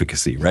enough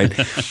efficacy, right?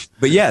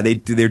 But yeah,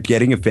 they're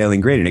getting a failing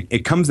grade. And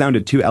it comes down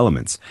to two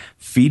elements: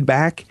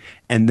 feedback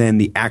and then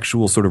the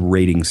actual sort of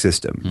rating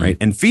system, right?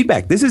 And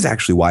feedback, this is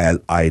actually why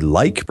I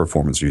like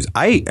performance reviews.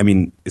 I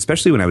mean,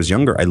 especially when I was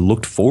younger, I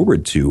looked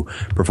forward to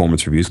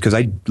performance reviews because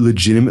I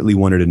legitimately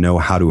wanted to know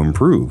how to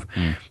improve.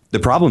 The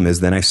problem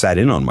is then I sat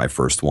in on my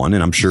first one,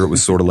 and I'm sure it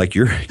was sort of like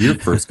your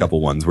first couple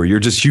ones where you're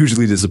just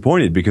hugely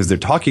disappointed because they're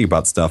talking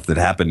about stuff that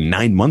happened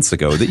 9 months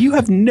ago that you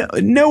have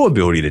no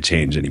ability to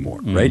change anymore,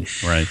 right?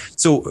 Right.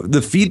 So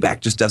the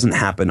feedback just doesn't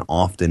happen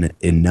often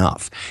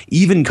enough.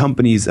 Even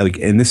companies,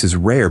 and this is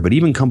rare, but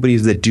even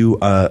companies that do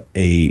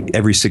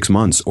every 6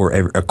 months or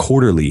a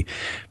quarterly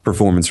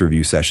performance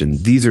review session,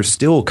 these are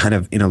still kind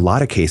of, in a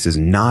lot of cases,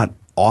 not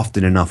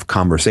often enough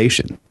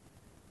conversation.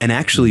 And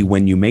actually,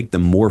 when you make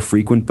them more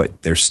frequent,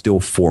 but they're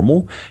still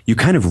formal, you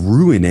kind of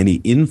ruin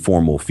any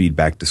informal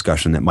feedback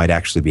discussion that might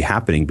actually be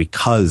happening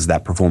because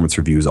that performance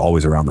review is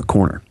always around the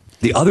corner.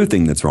 The other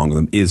thing that's wrong with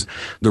them is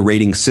the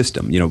rating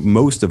system. You know,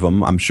 most of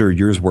them, I'm sure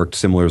yours worked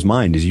similar as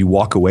mine, is you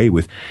walk away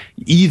with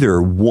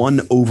either one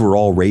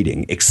overall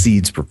rating,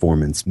 exceeds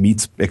performance,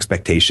 meets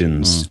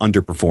expectations,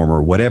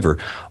 underperformer, whatever,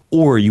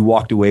 or you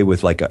walked away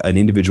with like an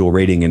individual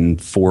rating in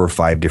 4 or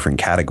 5 different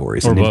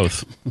categories. Or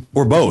both.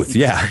 Or both,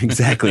 yeah,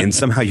 exactly. And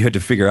somehow you had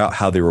to figure out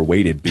how they were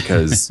weighted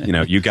because, you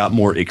know, you got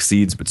more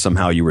exceeds, but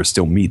somehow you were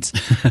still meets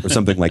or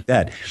something like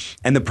that.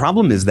 And the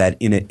problem is that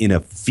in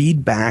a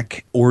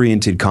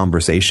feedback-oriented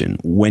conversation,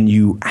 when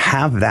you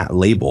have that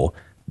label,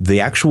 the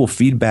actual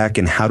feedback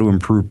and how to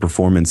improve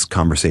performance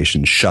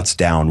conversation shuts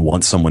down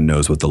once someone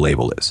knows what the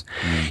label is.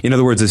 In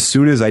other words, as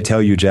soon as I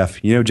tell you,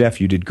 Jeff,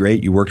 you did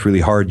great, you worked really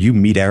hard, you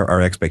meet our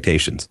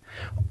expectations,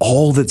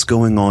 all that's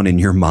going on in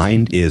your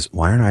mind is,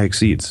 why aren't I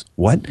exceeds?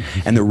 What?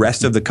 And the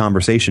rest of the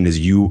conversation is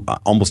you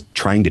almost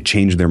trying to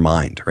change their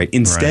mind, right?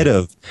 Instead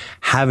of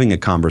having a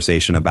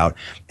conversation about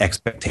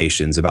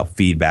expectations, about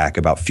feedback,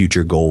 about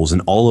future goals,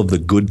 and all of the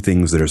good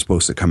things that are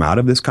supposed to come out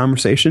of this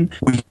conversation,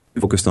 we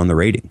focused on the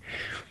rating.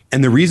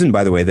 And the reason,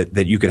 by the way,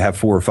 that you could have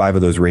 4 or 5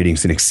 of those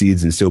ratings and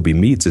exceeds and still be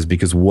meets is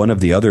because one of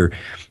the other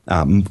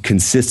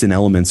consistent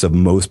elements of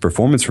most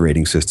performance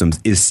rating systems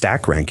is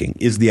stack ranking,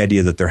 is the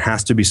idea that there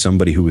has to be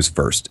somebody who is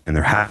first and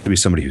there has to be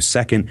somebody who's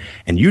second.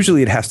 And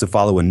usually it has to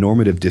follow a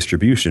normative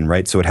distribution,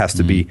 right? So it has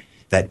to be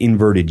that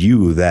inverted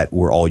U that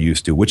we're all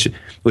used to, which,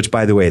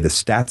 by the way, the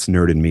stats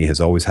nerd in me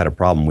has always had a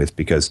problem with,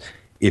 because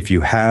if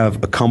you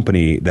have a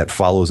company that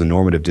follows a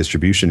normative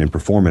distribution in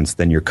performance,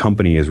 then your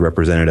company is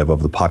representative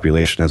of the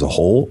population as a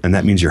whole. And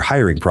that means your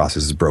hiring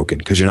process is broken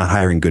because you're not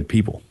hiring good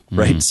people,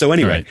 right? So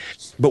anyway,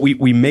 but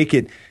we make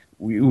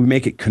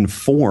it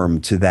conform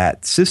to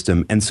that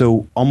system. And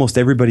so almost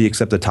everybody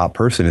except the top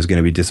person is going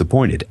to be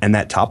disappointed. And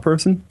that top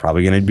person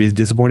probably going to be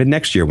disappointed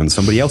next year when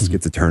somebody else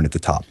gets a turn at the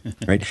top,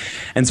 right?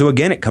 And so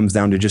again, it comes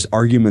down to just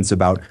arguments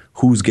about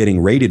who's getting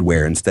rated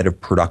where instead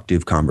of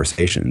productive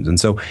conversations. And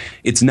so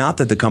it's not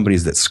that the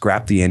companies that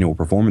scrapped the annual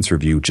performance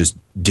review just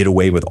did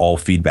away with all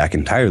feedback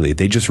entirely.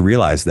 They just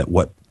realized that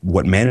what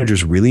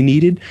managers really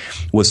needed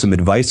was some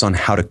advice on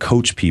how to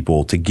coach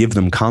people to give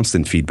them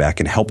constant feedback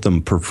and help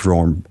them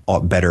perform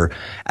better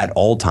at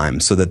all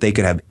times so that they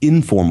could have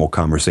informal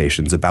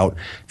conversations about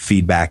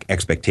feedback,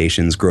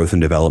 expectations, growth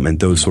and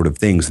development, those sort of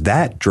things.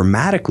 That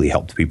dramatically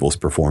helped people's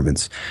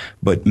performance.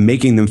 But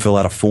making them fill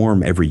out a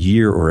form every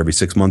year or every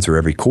 6 months or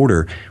every quarter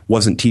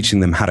wasn't teaching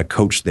them how to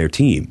coach their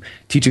team.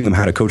 Teaching them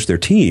how to coach their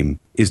team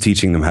is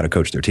teaching them how to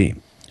coach their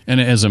team. And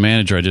as a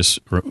manager, I just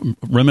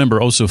remember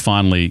also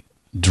fondly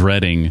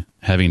dreading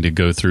having to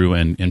go through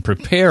and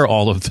prepare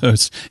all of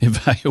those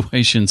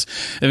evaluations.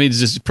 I mean, it's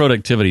just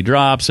productivity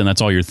drops, and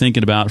that's all you're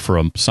thinking about for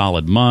a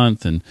solid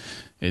month, and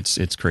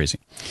it's crazy.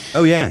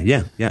 Oh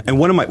yeah. And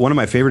one of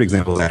my favorite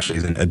examples actually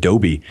is in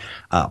Adobe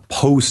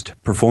post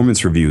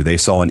performance review. They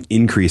saw an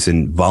increase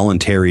in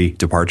voluntary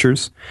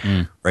departures,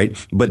 right?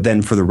 But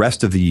then for the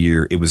rest of the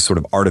year, it was sort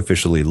of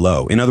artificially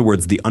low. In other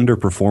words, the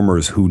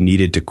underperformers who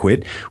needed to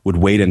quit would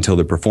wait until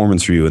the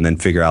performance review and then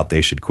figure out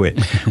they should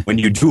quit. When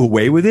you do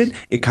away with it,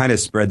 it kind of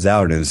spreads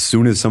out. And as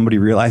soon as somebody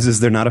realizes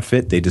they're not a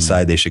fit, they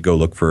decide they should go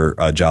look for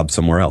a job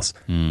somewhere else.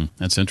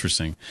 That's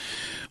interesting.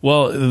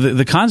 Well,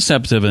 the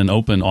concept of an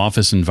open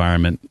office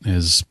environment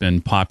has been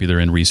popular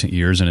in recent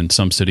years. And in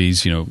some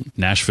cities,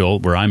 Nashville,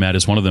 where I'm at,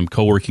 is one of them.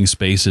 Co-working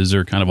spaces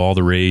are kind of all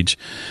the rage.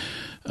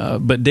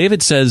 But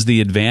David says the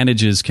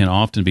advantages can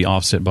often be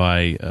offset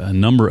by a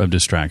number of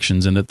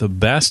distractions, and that the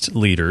best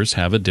leaders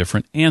have a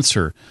different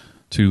answer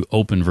to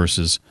open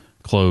versus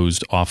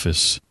closed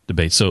office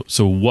debates.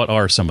 So what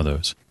are some of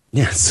those?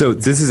 Yeah, so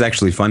this is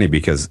actually funny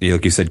because,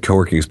 like you said,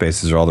 co-working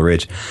spaces are all the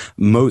rage.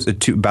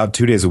 About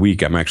 2 days a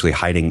week, I'm actually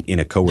hiding in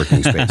a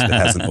co-working space that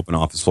has an open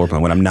office floor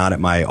plan when I'm not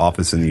at my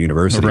office in the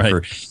university.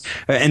 Right.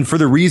 For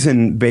the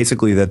reason,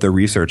 basically, that the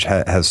research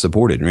has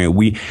supported.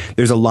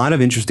 There's a lot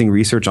of interesting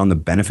research on the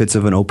benefits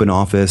of an open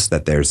office,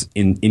 that there's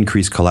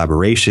increased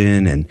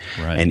collaboration and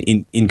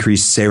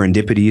increased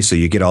serendipity, so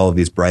you get all of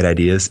these bright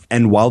ideas.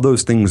 And while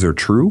those things are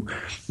true,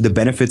 the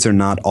benefits are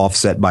not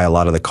offset by a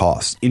lot of the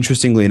costs.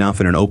 Interestingly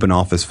enough, in an open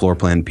office floor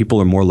plan,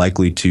 people are more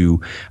likely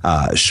to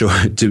show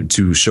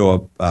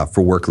up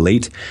for work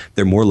late.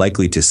 They're more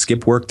likely to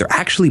skip work. They're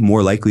actually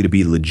more likely to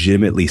be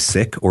legitimately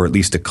sick, or at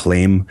least to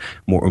claim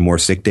more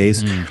sick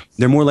days.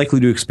 They're more likely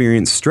to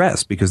experience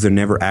stress because they're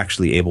never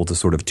actually able to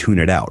sort of tune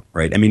it out,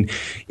 right? I mean,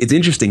 it's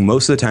interesting.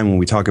 Most of the time when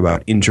we talk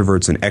about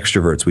introverts and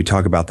extroverts, we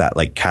talk about that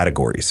like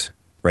categories.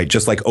 Right,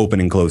 just like open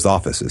and closed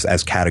offices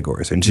as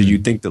categories. And so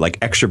you'd think that like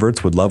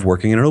extroverts would love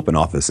working in an open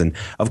office, and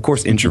of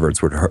course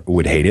introverts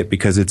would hate it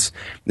because it's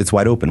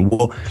wide open.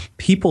 Well,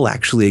 people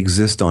actually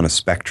exist on a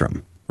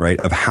spectrum, right,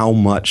 of how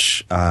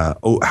much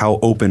how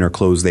open or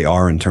closed they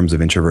are in terms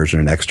of introversion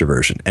and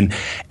extroversion. And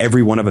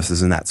every one of us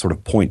is in that sort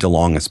of point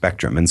along a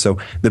spectrum. And so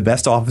the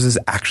best offices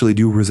actually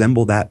do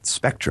resemble that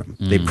spectrum.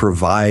 They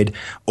provide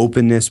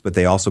openness, but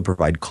they also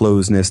provide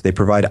closedness. They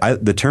provide,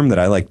 the term that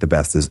I like the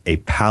best is a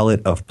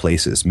palette of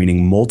places,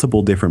 meaning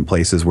multiple different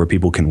places where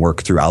people can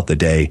work throughout the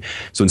day.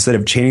 So instead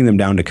of chaining them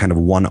down to kind of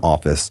one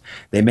office,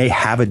 they may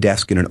have a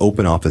desk in an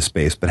open office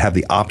space, but have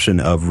the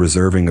option of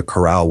reserving a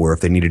corral where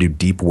if they need to do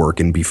deep work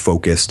and be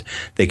focused,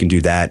 they can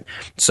do that.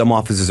 Some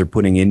offices are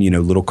putting in,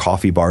 little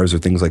coffee bars or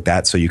things like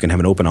that, so you can have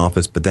an open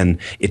office, but then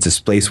it's a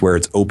space where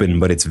it's open,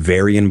 but it's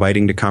very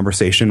inviting to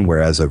conversation,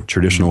 whereas a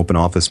traditional open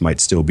office might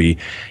still be,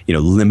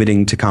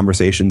 limiting to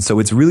conversation. So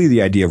it's really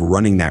the idea of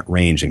running that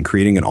range and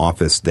creating an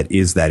office that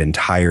is that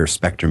entire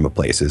spectrum of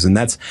places. And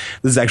this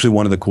is actually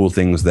one of the cool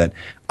things that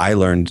I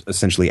learned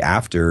essentially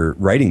after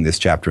writing this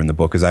chapter in the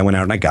book, is I went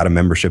out and I got a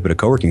membership at a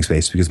co-working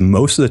space, because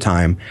most of the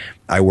time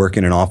I work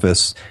in an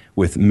office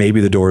with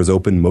maybe the door is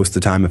open. Most of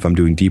the time, if I'm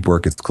doing deep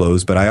work, it's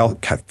closed. But I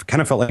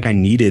kind of felt like I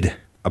needed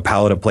a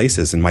palette of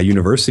places, and my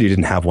university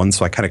didn't have one,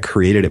 so I kind of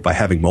created it by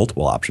having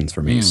multiple options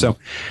for me. So,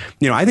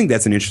 I think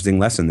that's an interesting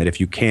lesson, that if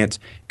you can't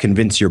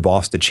convince your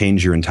boss to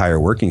change your entire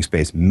working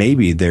space,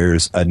 maybe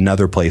there's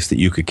another place that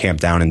you could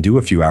camp down and do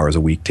a few hours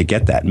a week to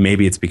get that.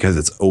 Maybe it's because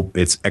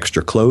it's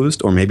extra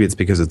closed, or maybe it's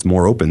because it's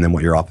more open than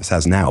what your office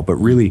has now. But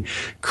really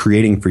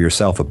creating for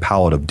yourself a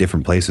palette of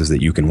different places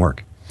that you can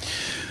work.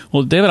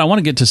 Well, David, I want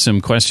to get to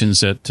some questions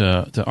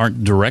that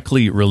aren't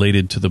directly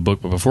related to the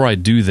book. But before I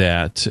do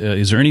that,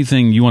 is there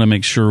anything you want to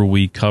make sure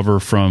we cover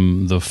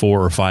from the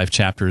 4 or 5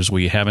 chapters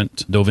we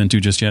haven't dove into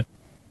just yet?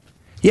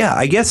 Yeah,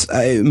 I guess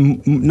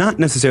not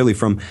necessarily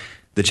from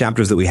the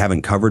chapters that we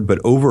haven't covered, but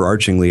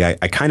overarchingly,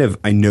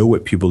 I know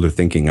what people are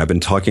thinking. I've been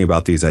talking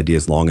about these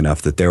ideas long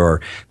enough that there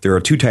are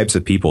 2 types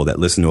of people that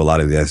listen to a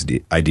lot of these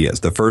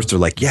ideas. The first are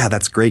like, yeah,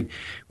 that's great,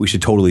 we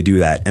should totally do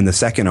that. And the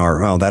second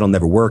are, oh, that'll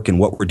never work, and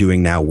what we're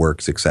doing now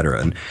works, etc.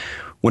 And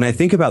when I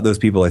think about those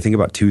people, I think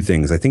about 2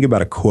 things. I think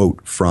about a quote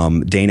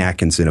from Dane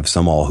Atkinson of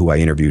Sumall, who I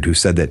interviewed, who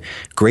said that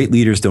great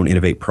leaders don't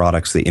innovate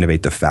products, they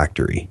innovate the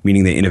factory,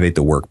 meaning they innovate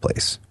the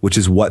workplace, which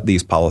is what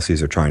these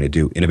policies are trying to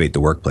do, innovate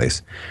the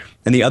workplace.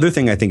 And the other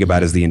thing I think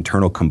about is the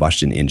internal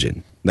combustion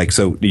engine.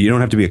 So you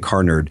don't have to be a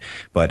car nerd,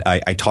 but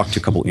I talked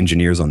to a couple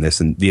engineers on this,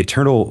 and the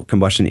internal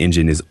combustion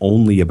engine is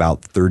only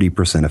about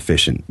 30%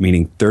 efficient,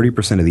 meaning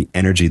 30% of the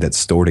energy that's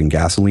stored in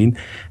gasoline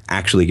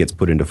actually gets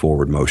put into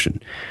forward motion.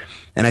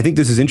 And I think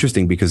this is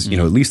interesting because, at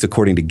least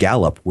according to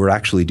Gallup, we're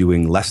actually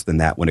doing less than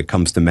that when it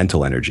comes to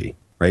mental energy,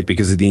 right?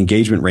 Because the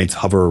engagement rates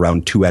hover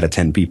around 2 out of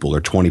 10 people,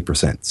 or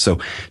 20%. So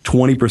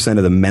 20%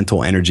 of the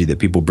mental energy that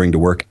people bring to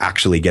work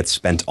actually gets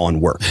spent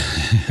on work.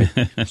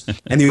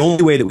 And the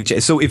only way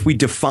that so if we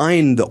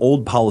define the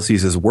old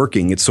policies as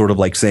working, it's sort of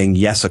like saying,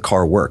 yes, a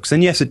car works.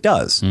 And yes, it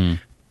does.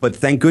 But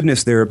thank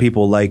goodness there are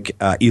people like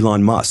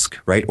Elon Musk,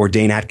 right? Or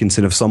Dane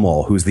Atkinson of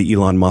Sumall, who's the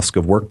Elon Musk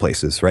of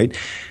workplaces, right?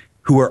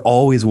 who are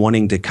always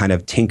wanting to kind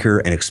of tinker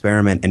and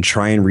experiment and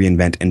try and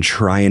reinvent and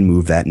try and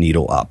move that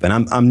needle up.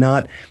 And I'm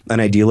not an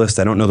idealist.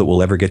 I don't know that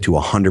we'll ever get to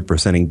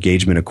 100%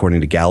 engagement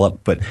according to Gallup,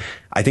 but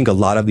I think a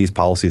lot of these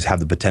policies have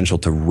the potential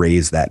to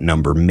raise that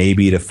number,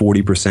 maybe to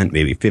 40%,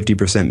 maybe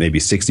 50%, maybe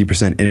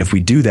 60%. And if we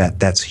do that,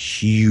 that's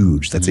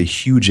huge. That's a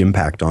huge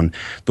impact on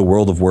the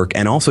world of work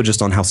and also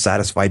just on how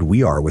satisfied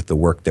we are with the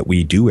work that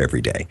we do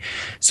every day.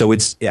 So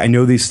I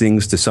know these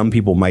things to some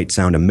people might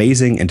sound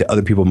amazing and to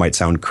other people might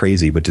sound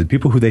crazy, but to the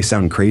people who they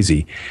sound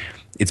crazy,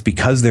 it's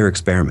because they're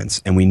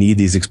experiments and we need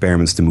these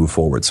experiments to move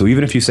forward. So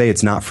even if you say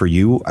it's not for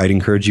you, I'd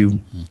encourage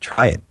you,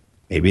 try it.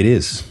 Maybe it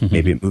is.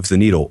 Maybe it moves the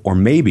needle. Or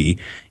maybe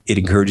it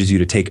encourages you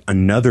to take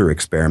another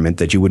experiment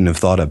that you wouldn't have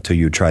thought of till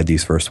you tried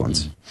these first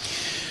ones.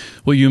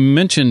 Well, you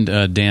mentioned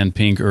Dan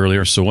Pink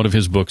earlier, so one of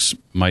his books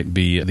might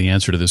be the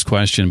answer to this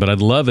question. But I'd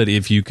love it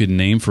if you could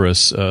name for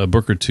us a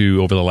book or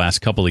two over the last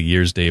couple of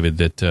years, David,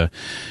 that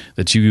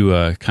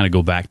you kind of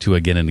go back to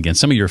again and again.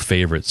 Some of your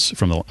favorites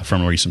from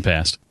the recent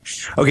past.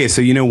 Okay,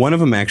 so one of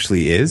them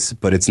actually is,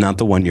 but it's not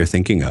the one you're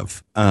thinking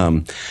of.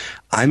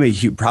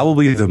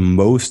 Probably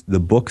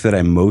the book that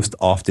I most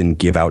often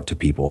give out to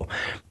people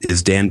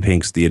is Dan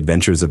Pink's The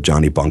Adventures of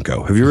Johnny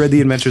Bunko. Have you read The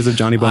Adventures of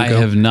Johnny Bunko? I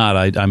have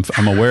not.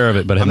 I'm aware of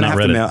it, but I have not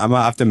read it. I'm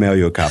gonna have to mail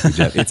you a copy,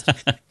 Jeff.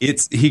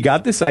 He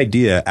got this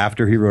idea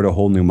after he wrote A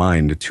Whole New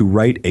Mind to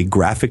write a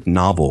graphic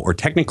novel, or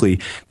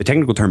technically the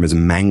technical term is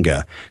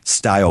manga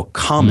style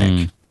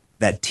comic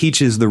that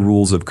teaches the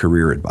rules of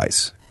career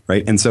advice.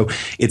 Right. And so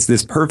it's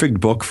this perfect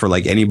book for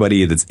like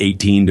anybody that's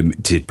 18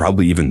 to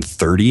probably even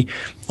 30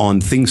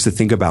 on things to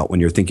think about when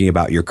you're thinking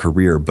about your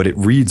career. But it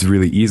reads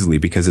really easily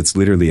because it's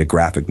literally a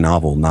graphic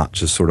novel, not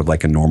just sort of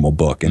like a normal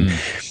book. And,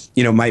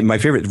 my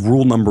favorite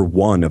rule number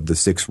 1 of the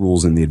 6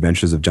 rules in The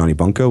Adventures of Johnny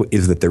Bunko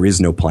is that there is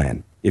no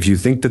plan. If you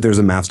think that there's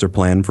a master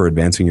plan for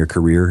advancing your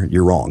career,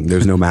 you're wrong.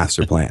 There's no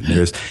master plan.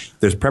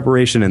 There's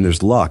preparation and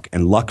there's luck,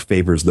 and luck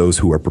favors those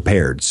who are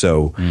prepared.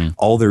 So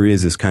all there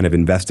is kind of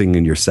investing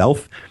in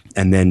yourself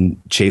and then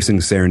chasing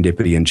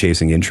serendipity and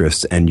chasing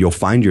interests, and you'll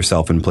find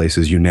yourself in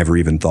places you never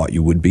even thought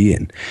you would be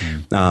in.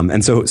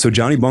 And so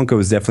Johnny Bunko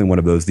is definitely one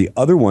of those. The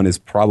other one is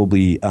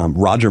probably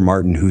Roger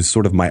Martin, who's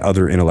sort of my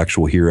other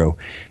intellectual hero,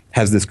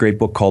 has this great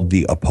book called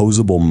The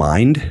Opposable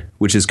Mind,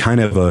 which is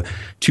kind of a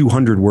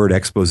 200-word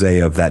expose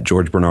of that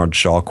George Bernard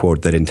Shaw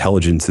quote that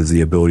intelligence is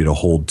the ability to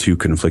hold 2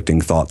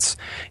 conflicting thoughts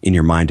in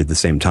your mind at the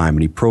same time.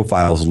 And he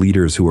profiles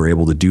leaders who are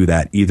able to do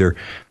that, either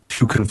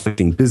 2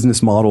 conflicting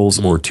business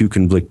models or 2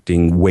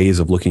 conflicting ways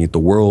of looking at the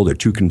world or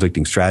 2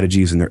 conflicting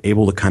strategies, and they're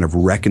able to kind of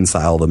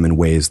reconcile them in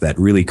ways that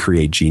really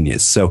create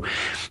genius. So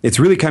it's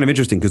really kind of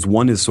interesting because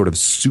one is sort of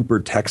super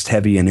text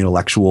heavy and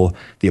intellectual,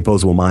 The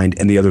Opposable Mind,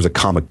 and the other is a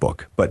comic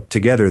book. But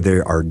together they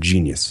are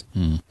genius.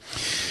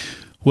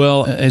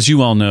 Well, as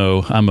you all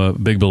know, I'm a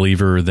big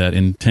believer that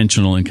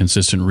intentional and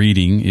consistent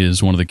reading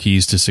is one of the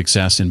keys to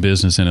success in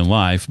business and in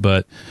life.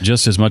 But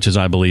just as much as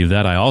I believe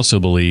that, I also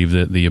believe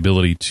that the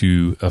ability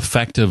to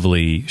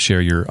effectively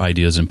share your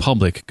ideas in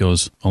public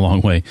goes a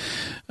long way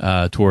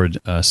toward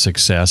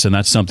success. And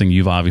that's something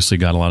you've obviously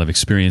got a lot of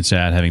experience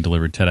at, having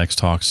delivered TEDx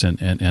talks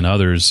and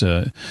others,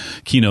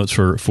 keynotes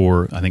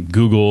for I think,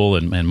 Google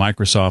and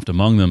Microsoft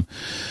among them.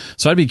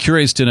 So I'd be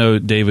curious to know,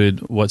 David,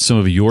 what some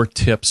of your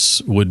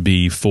tips would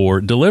be for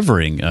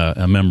delivering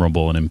a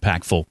memorable and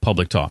impactful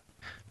public talk.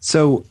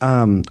 So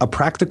a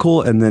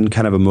practical and then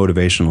kind of a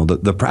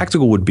motivational. The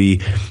practical would be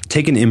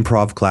take an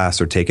improv class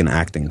or take an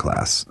acting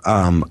class.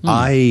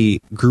 I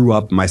grew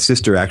up, my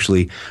sister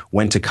actually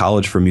went to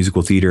college for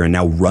musical theater and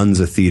now runs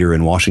a theater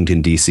in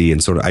Washington, D.C.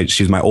 And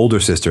she's my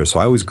older sister. So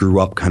I always grew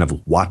up kind of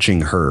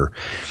watching her.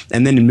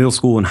 And then in middle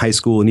school and high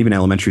school and even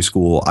elementary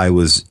school, I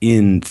was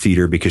in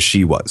theater because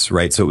she was,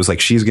 right? So it was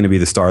like she's going to be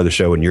the star of the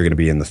show and you're going to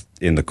be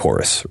in the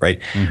chorus, right?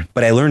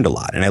 But I learned a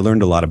lot, and I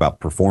learned a lot about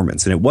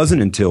performance. And it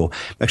wasn't until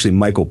actually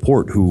Michael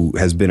Port, who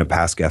has been a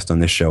past guest on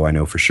this show, I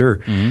know for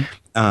sure.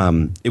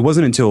 It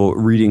wasn't until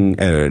reading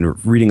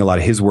a lot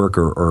of his work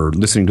or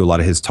listening to a lot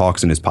of his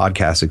talks and his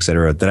podcasts, et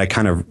cetera,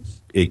 that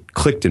it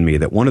clicked in me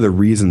that one of the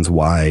reasons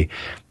why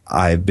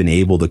I've been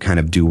able to kind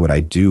of do what I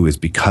do is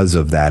because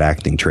of that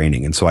acting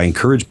training. And so I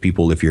encourage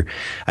people, if you're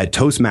at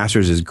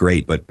Toastmasters is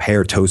great, but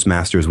pair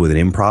Toastmasters with an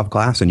improv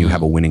class and you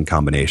have a winning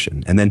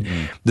combination. And then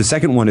the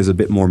second one is a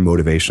bit more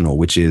motivational,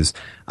 which is,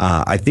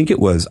 I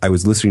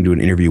was listening to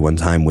an interview one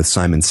time with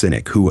Simon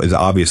Sinek, who is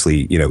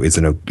obviously, is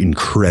an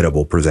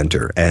incredible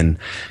presenter. And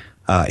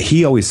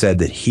he always said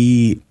that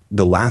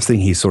the last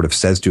thing he sort of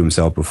says to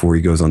himself before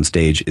he goes on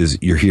stage is,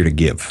 you're here to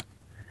give.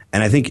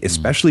 And I think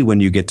especially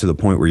when you get to the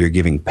point where you're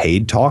giving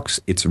paid talks,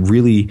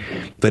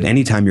 but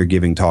anytime you're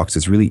giving talks,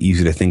 it's really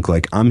easy to think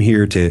like, I'm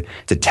here to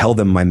tell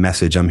them my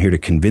message. I'm here to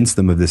convince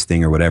them of this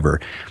thing or whatever.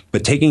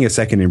 But taking a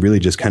second and really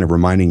just kind of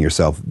reminding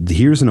yourself,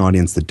 here's an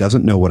audience that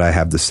doesn't know what I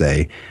have to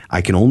say. I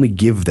can only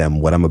give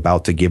them what I'm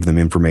about to give them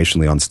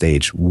informationally on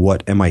stage.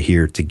 What am I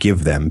here to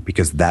give them?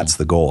 Because that's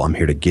the goal. I'm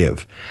here to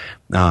give.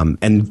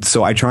 And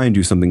so I try and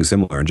do something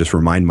similar and just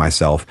remind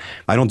myself.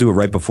 I don't do it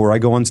right before I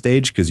go on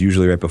stage, because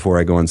usually right before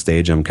I go on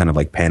stage, I'm kind of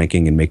like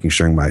panicking and making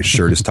sure my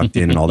shirt is tucked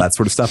in and all that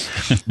sort of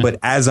stuff. But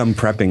as I'm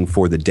prepping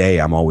for the day,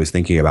 I'm always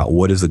thinking about,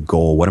 what is the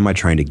goal? What am I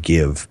trying to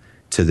give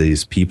to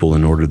these people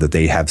in order that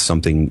they have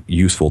something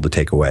useful to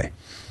take away?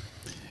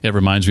 It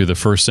reminds me of the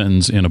first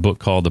sentence in a book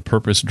called The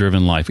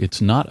Purpose-Driven Life.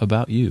 It's not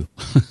about you.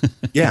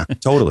 Yeah,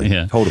 totally.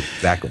 Yeah. Totally.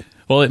 Exactly.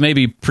 Well, it may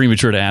be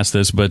premature to ask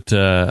this, but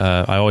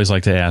I always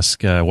like to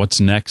ask,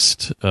 what's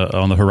next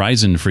on the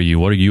horizon for you?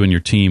 What are you and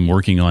your team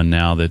working on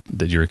now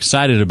that you're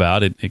excited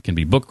about? It can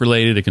be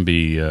book-related. It can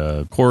be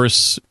a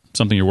course,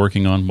 something you're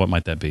working on. What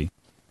might that be?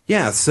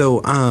 Yeah,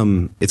 so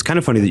it's kind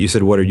of funny that you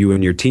said, what are you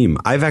and your team?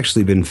 I've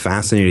actually been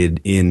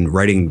fascinated in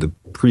writing the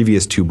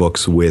previous 2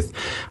 books with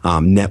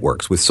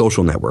networks, with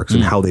social networks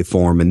and how they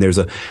form. And there's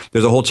a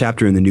whole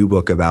chapter in the new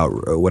book about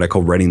what I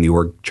call writing the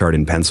org chart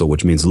in pencil,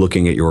 which means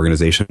looking at your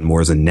organization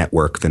more as a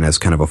network than as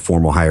kind of a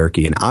formal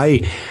hierarchy. And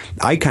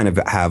I kind of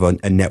have a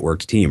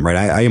networked team, right?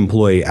 I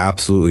employ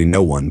absolutely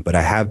no one, but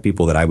I have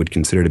people that I would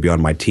consider to be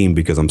on my team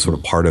because I'm sort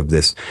of part of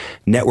this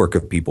network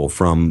of people,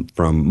 from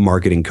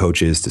marketing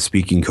coaches to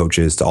speaking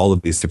coaches to all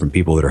of these different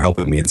people that are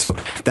helping me. And so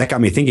that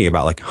got me thinking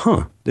about, like,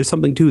 there's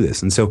something to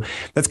this. And so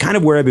that's kind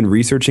of where I've been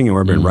researching and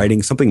where I've been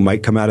writing. Something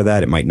might come out of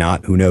that. It might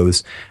not. Who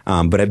knows?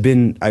 But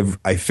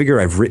I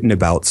figure I've written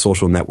about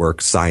social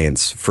network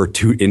science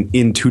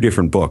in 2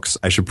 different books.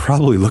 I should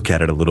probably look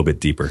at it a little bit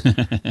deeper.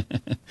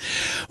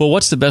 Well,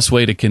 what's the best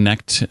way to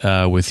connect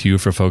with you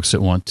for folks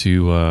that want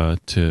to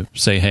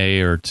say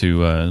hey, or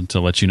to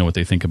let you know what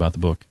they think about the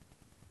book?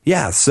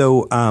 Yeah,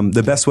 so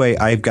the best way,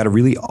 I've got a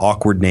really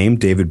awkward name,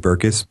 David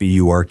Burkus,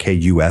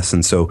 Burkus.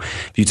 And so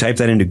if you type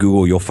that into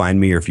Google, you'll find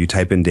me. Or if you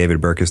type in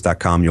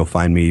davidburkus.com, you'll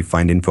find me,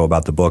 find info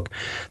about the book,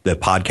 the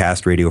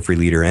podcast, Radio Free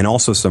Leader, and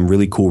also some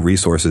really cool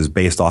resources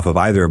based off of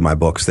either of my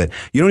books that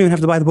you don't even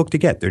have to buy the book to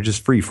get. They're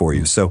just free for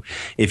you. So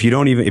if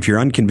you're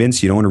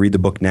unconvinced, you don't want to read the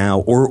book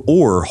now,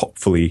 or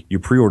hopefully you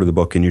pre-order the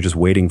book and you're just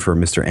waiting for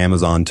Mr.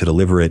 Amazon to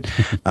deliver it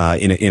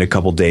in a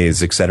couple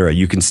days, et cetera,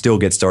 you can still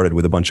get started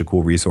with a bunch of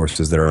cool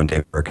resources that are on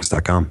davidburkus.com.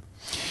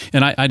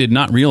 And I did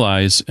not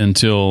realize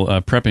until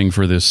prepping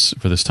for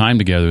this time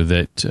together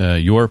that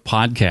your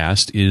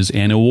podcast is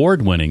an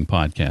award-winning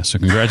podcast. So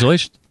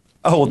congratulations.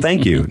 Oh, well,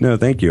 thank you. No,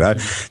 thank you.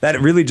 That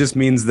really just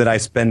means that I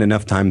spend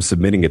enough time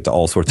submitting it to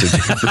all sorts of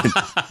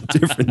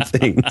different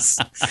things.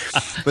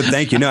 But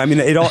thank you. No, I mean,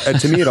 it all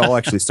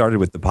actually started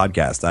with the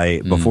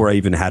podcast. Before I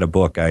even had a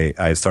book,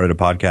 I started a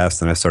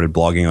podcast and I started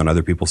blogging on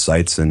other people's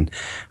sites. And,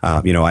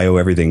 I owe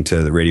everything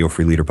to the Radio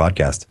Free Leader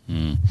podcast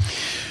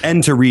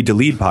and to Read to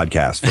Lead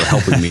podcast for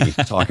helping me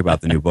talk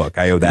about the new book.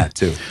 I owe that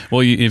too.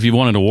 Well, if you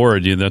want an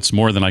award, that's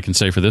more than I can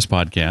say for this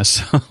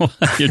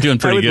podcast. You're doing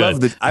pretty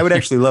good. I would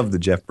actually love the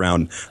Jeff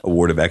Brown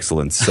Award of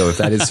Excellence. So if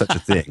that is such a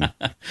thing,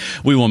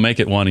 we will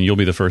make it one, and you'll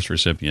be the first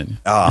recipient.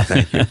 Oh,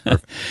 thank you.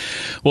 Perfect.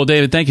 Well,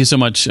 David, thank you so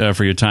much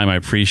for your time. I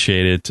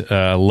appreciate it.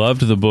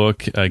 Loved the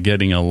book,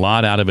 getting a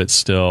lot out of it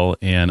still,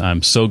 and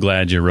I'm so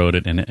glad you wrote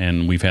it,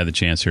 and we've had the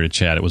chance here to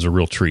chat. It was a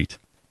real treat.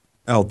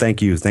 Oh,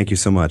 thank you. Thank you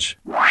so much.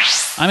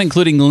 I'm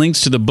including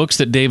links to the books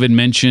that David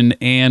mentioned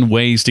and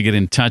ways to get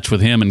in touch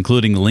with him,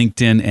 including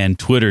LinkedIn and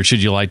Twitter,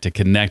 should you like to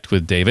connect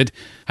with David.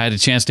 I had a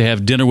chance to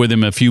have dinner with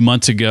him a few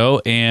months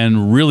ago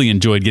and really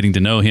enjoyed getting to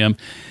know him.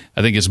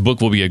 I think his book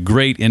will be a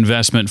great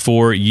investment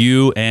for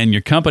you and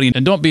your company.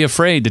 And don't be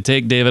afraid to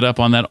take David up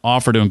on that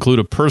offer to include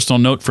a personal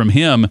note from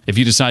him if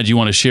you decide you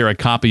want to share a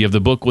copy of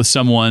the book with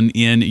someone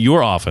in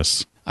your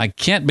office. I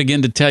can't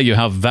begin to tell you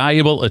how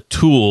valuable a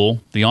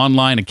tool the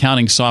online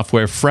accounting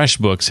software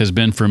FreshBooks has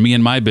been for me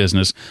and my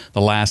business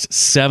the last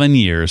 7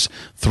 years.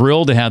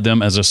 Thrilled to have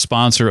them as a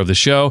sponsor of the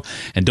show.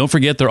 And don't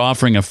forget, they're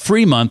offering a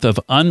free month of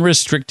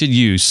unrestricted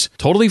use,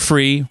 totally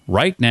free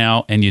right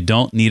now, and you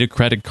don't need a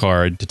credit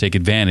card to take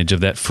advantage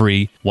of that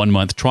free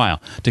 1-month trial.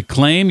 To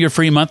claim your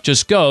free month,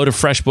 just go to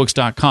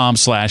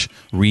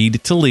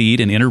freshbooks.com/read-to-lead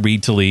and enter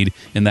Read to Lead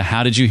in the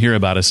How Did You Hear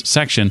About Us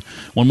section.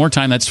 One more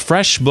time, that's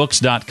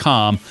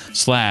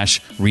freshbooks.com/read-to-lead.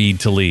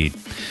 I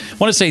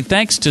want to say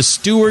thanks to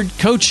Steward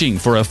Coaching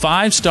for a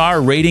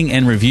 5-star rating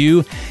and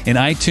review in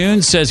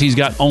iTunes. Says he's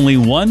got only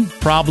one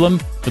problem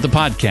with the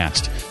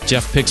podcast.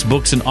 Jeff picks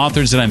books and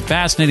authors that I'm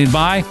fascinated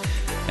by,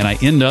 and I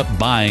end up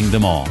buying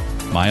them all.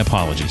 My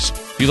apologies.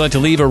 If you'd like to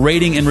leave a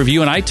rating and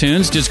review in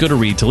iTunes, just go to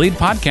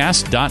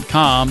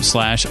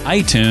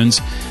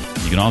readtoleadpodcast.com/iTunes.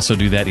 You can also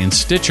do that in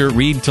Stitcher,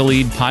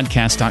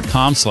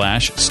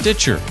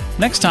 readtoleadpodcast.com/Stitcher.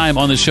 Next time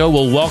on the show,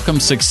 we'll welcome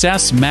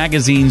Success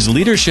Magazine's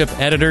leadership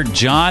editor,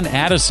 John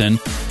Addison,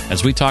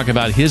 as we talk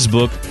about his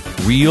book,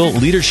 Real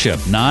Leadership,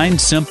 9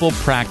 Simple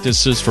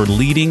Practices for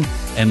Leading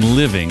and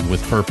Living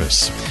with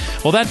Purpose.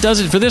 Well, that does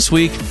it for this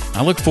week.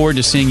 I look forward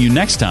to seeing you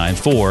next time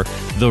for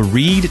the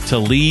Read to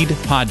Lead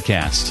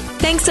podcast.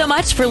 Thanks so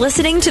much for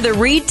listening to the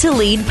Read to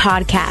Lead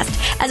podcast.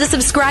 As a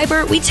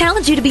subscriber, we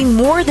challenge you to be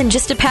more than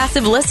just a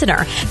passive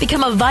listener.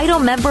 Become a vital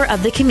member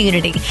of the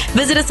community.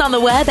 Visit us on the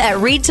web at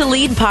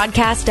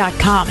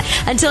readtoleadpodcast.com.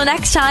 Until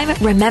next time,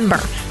 remember,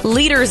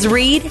 leaders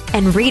read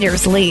and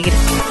readers lead.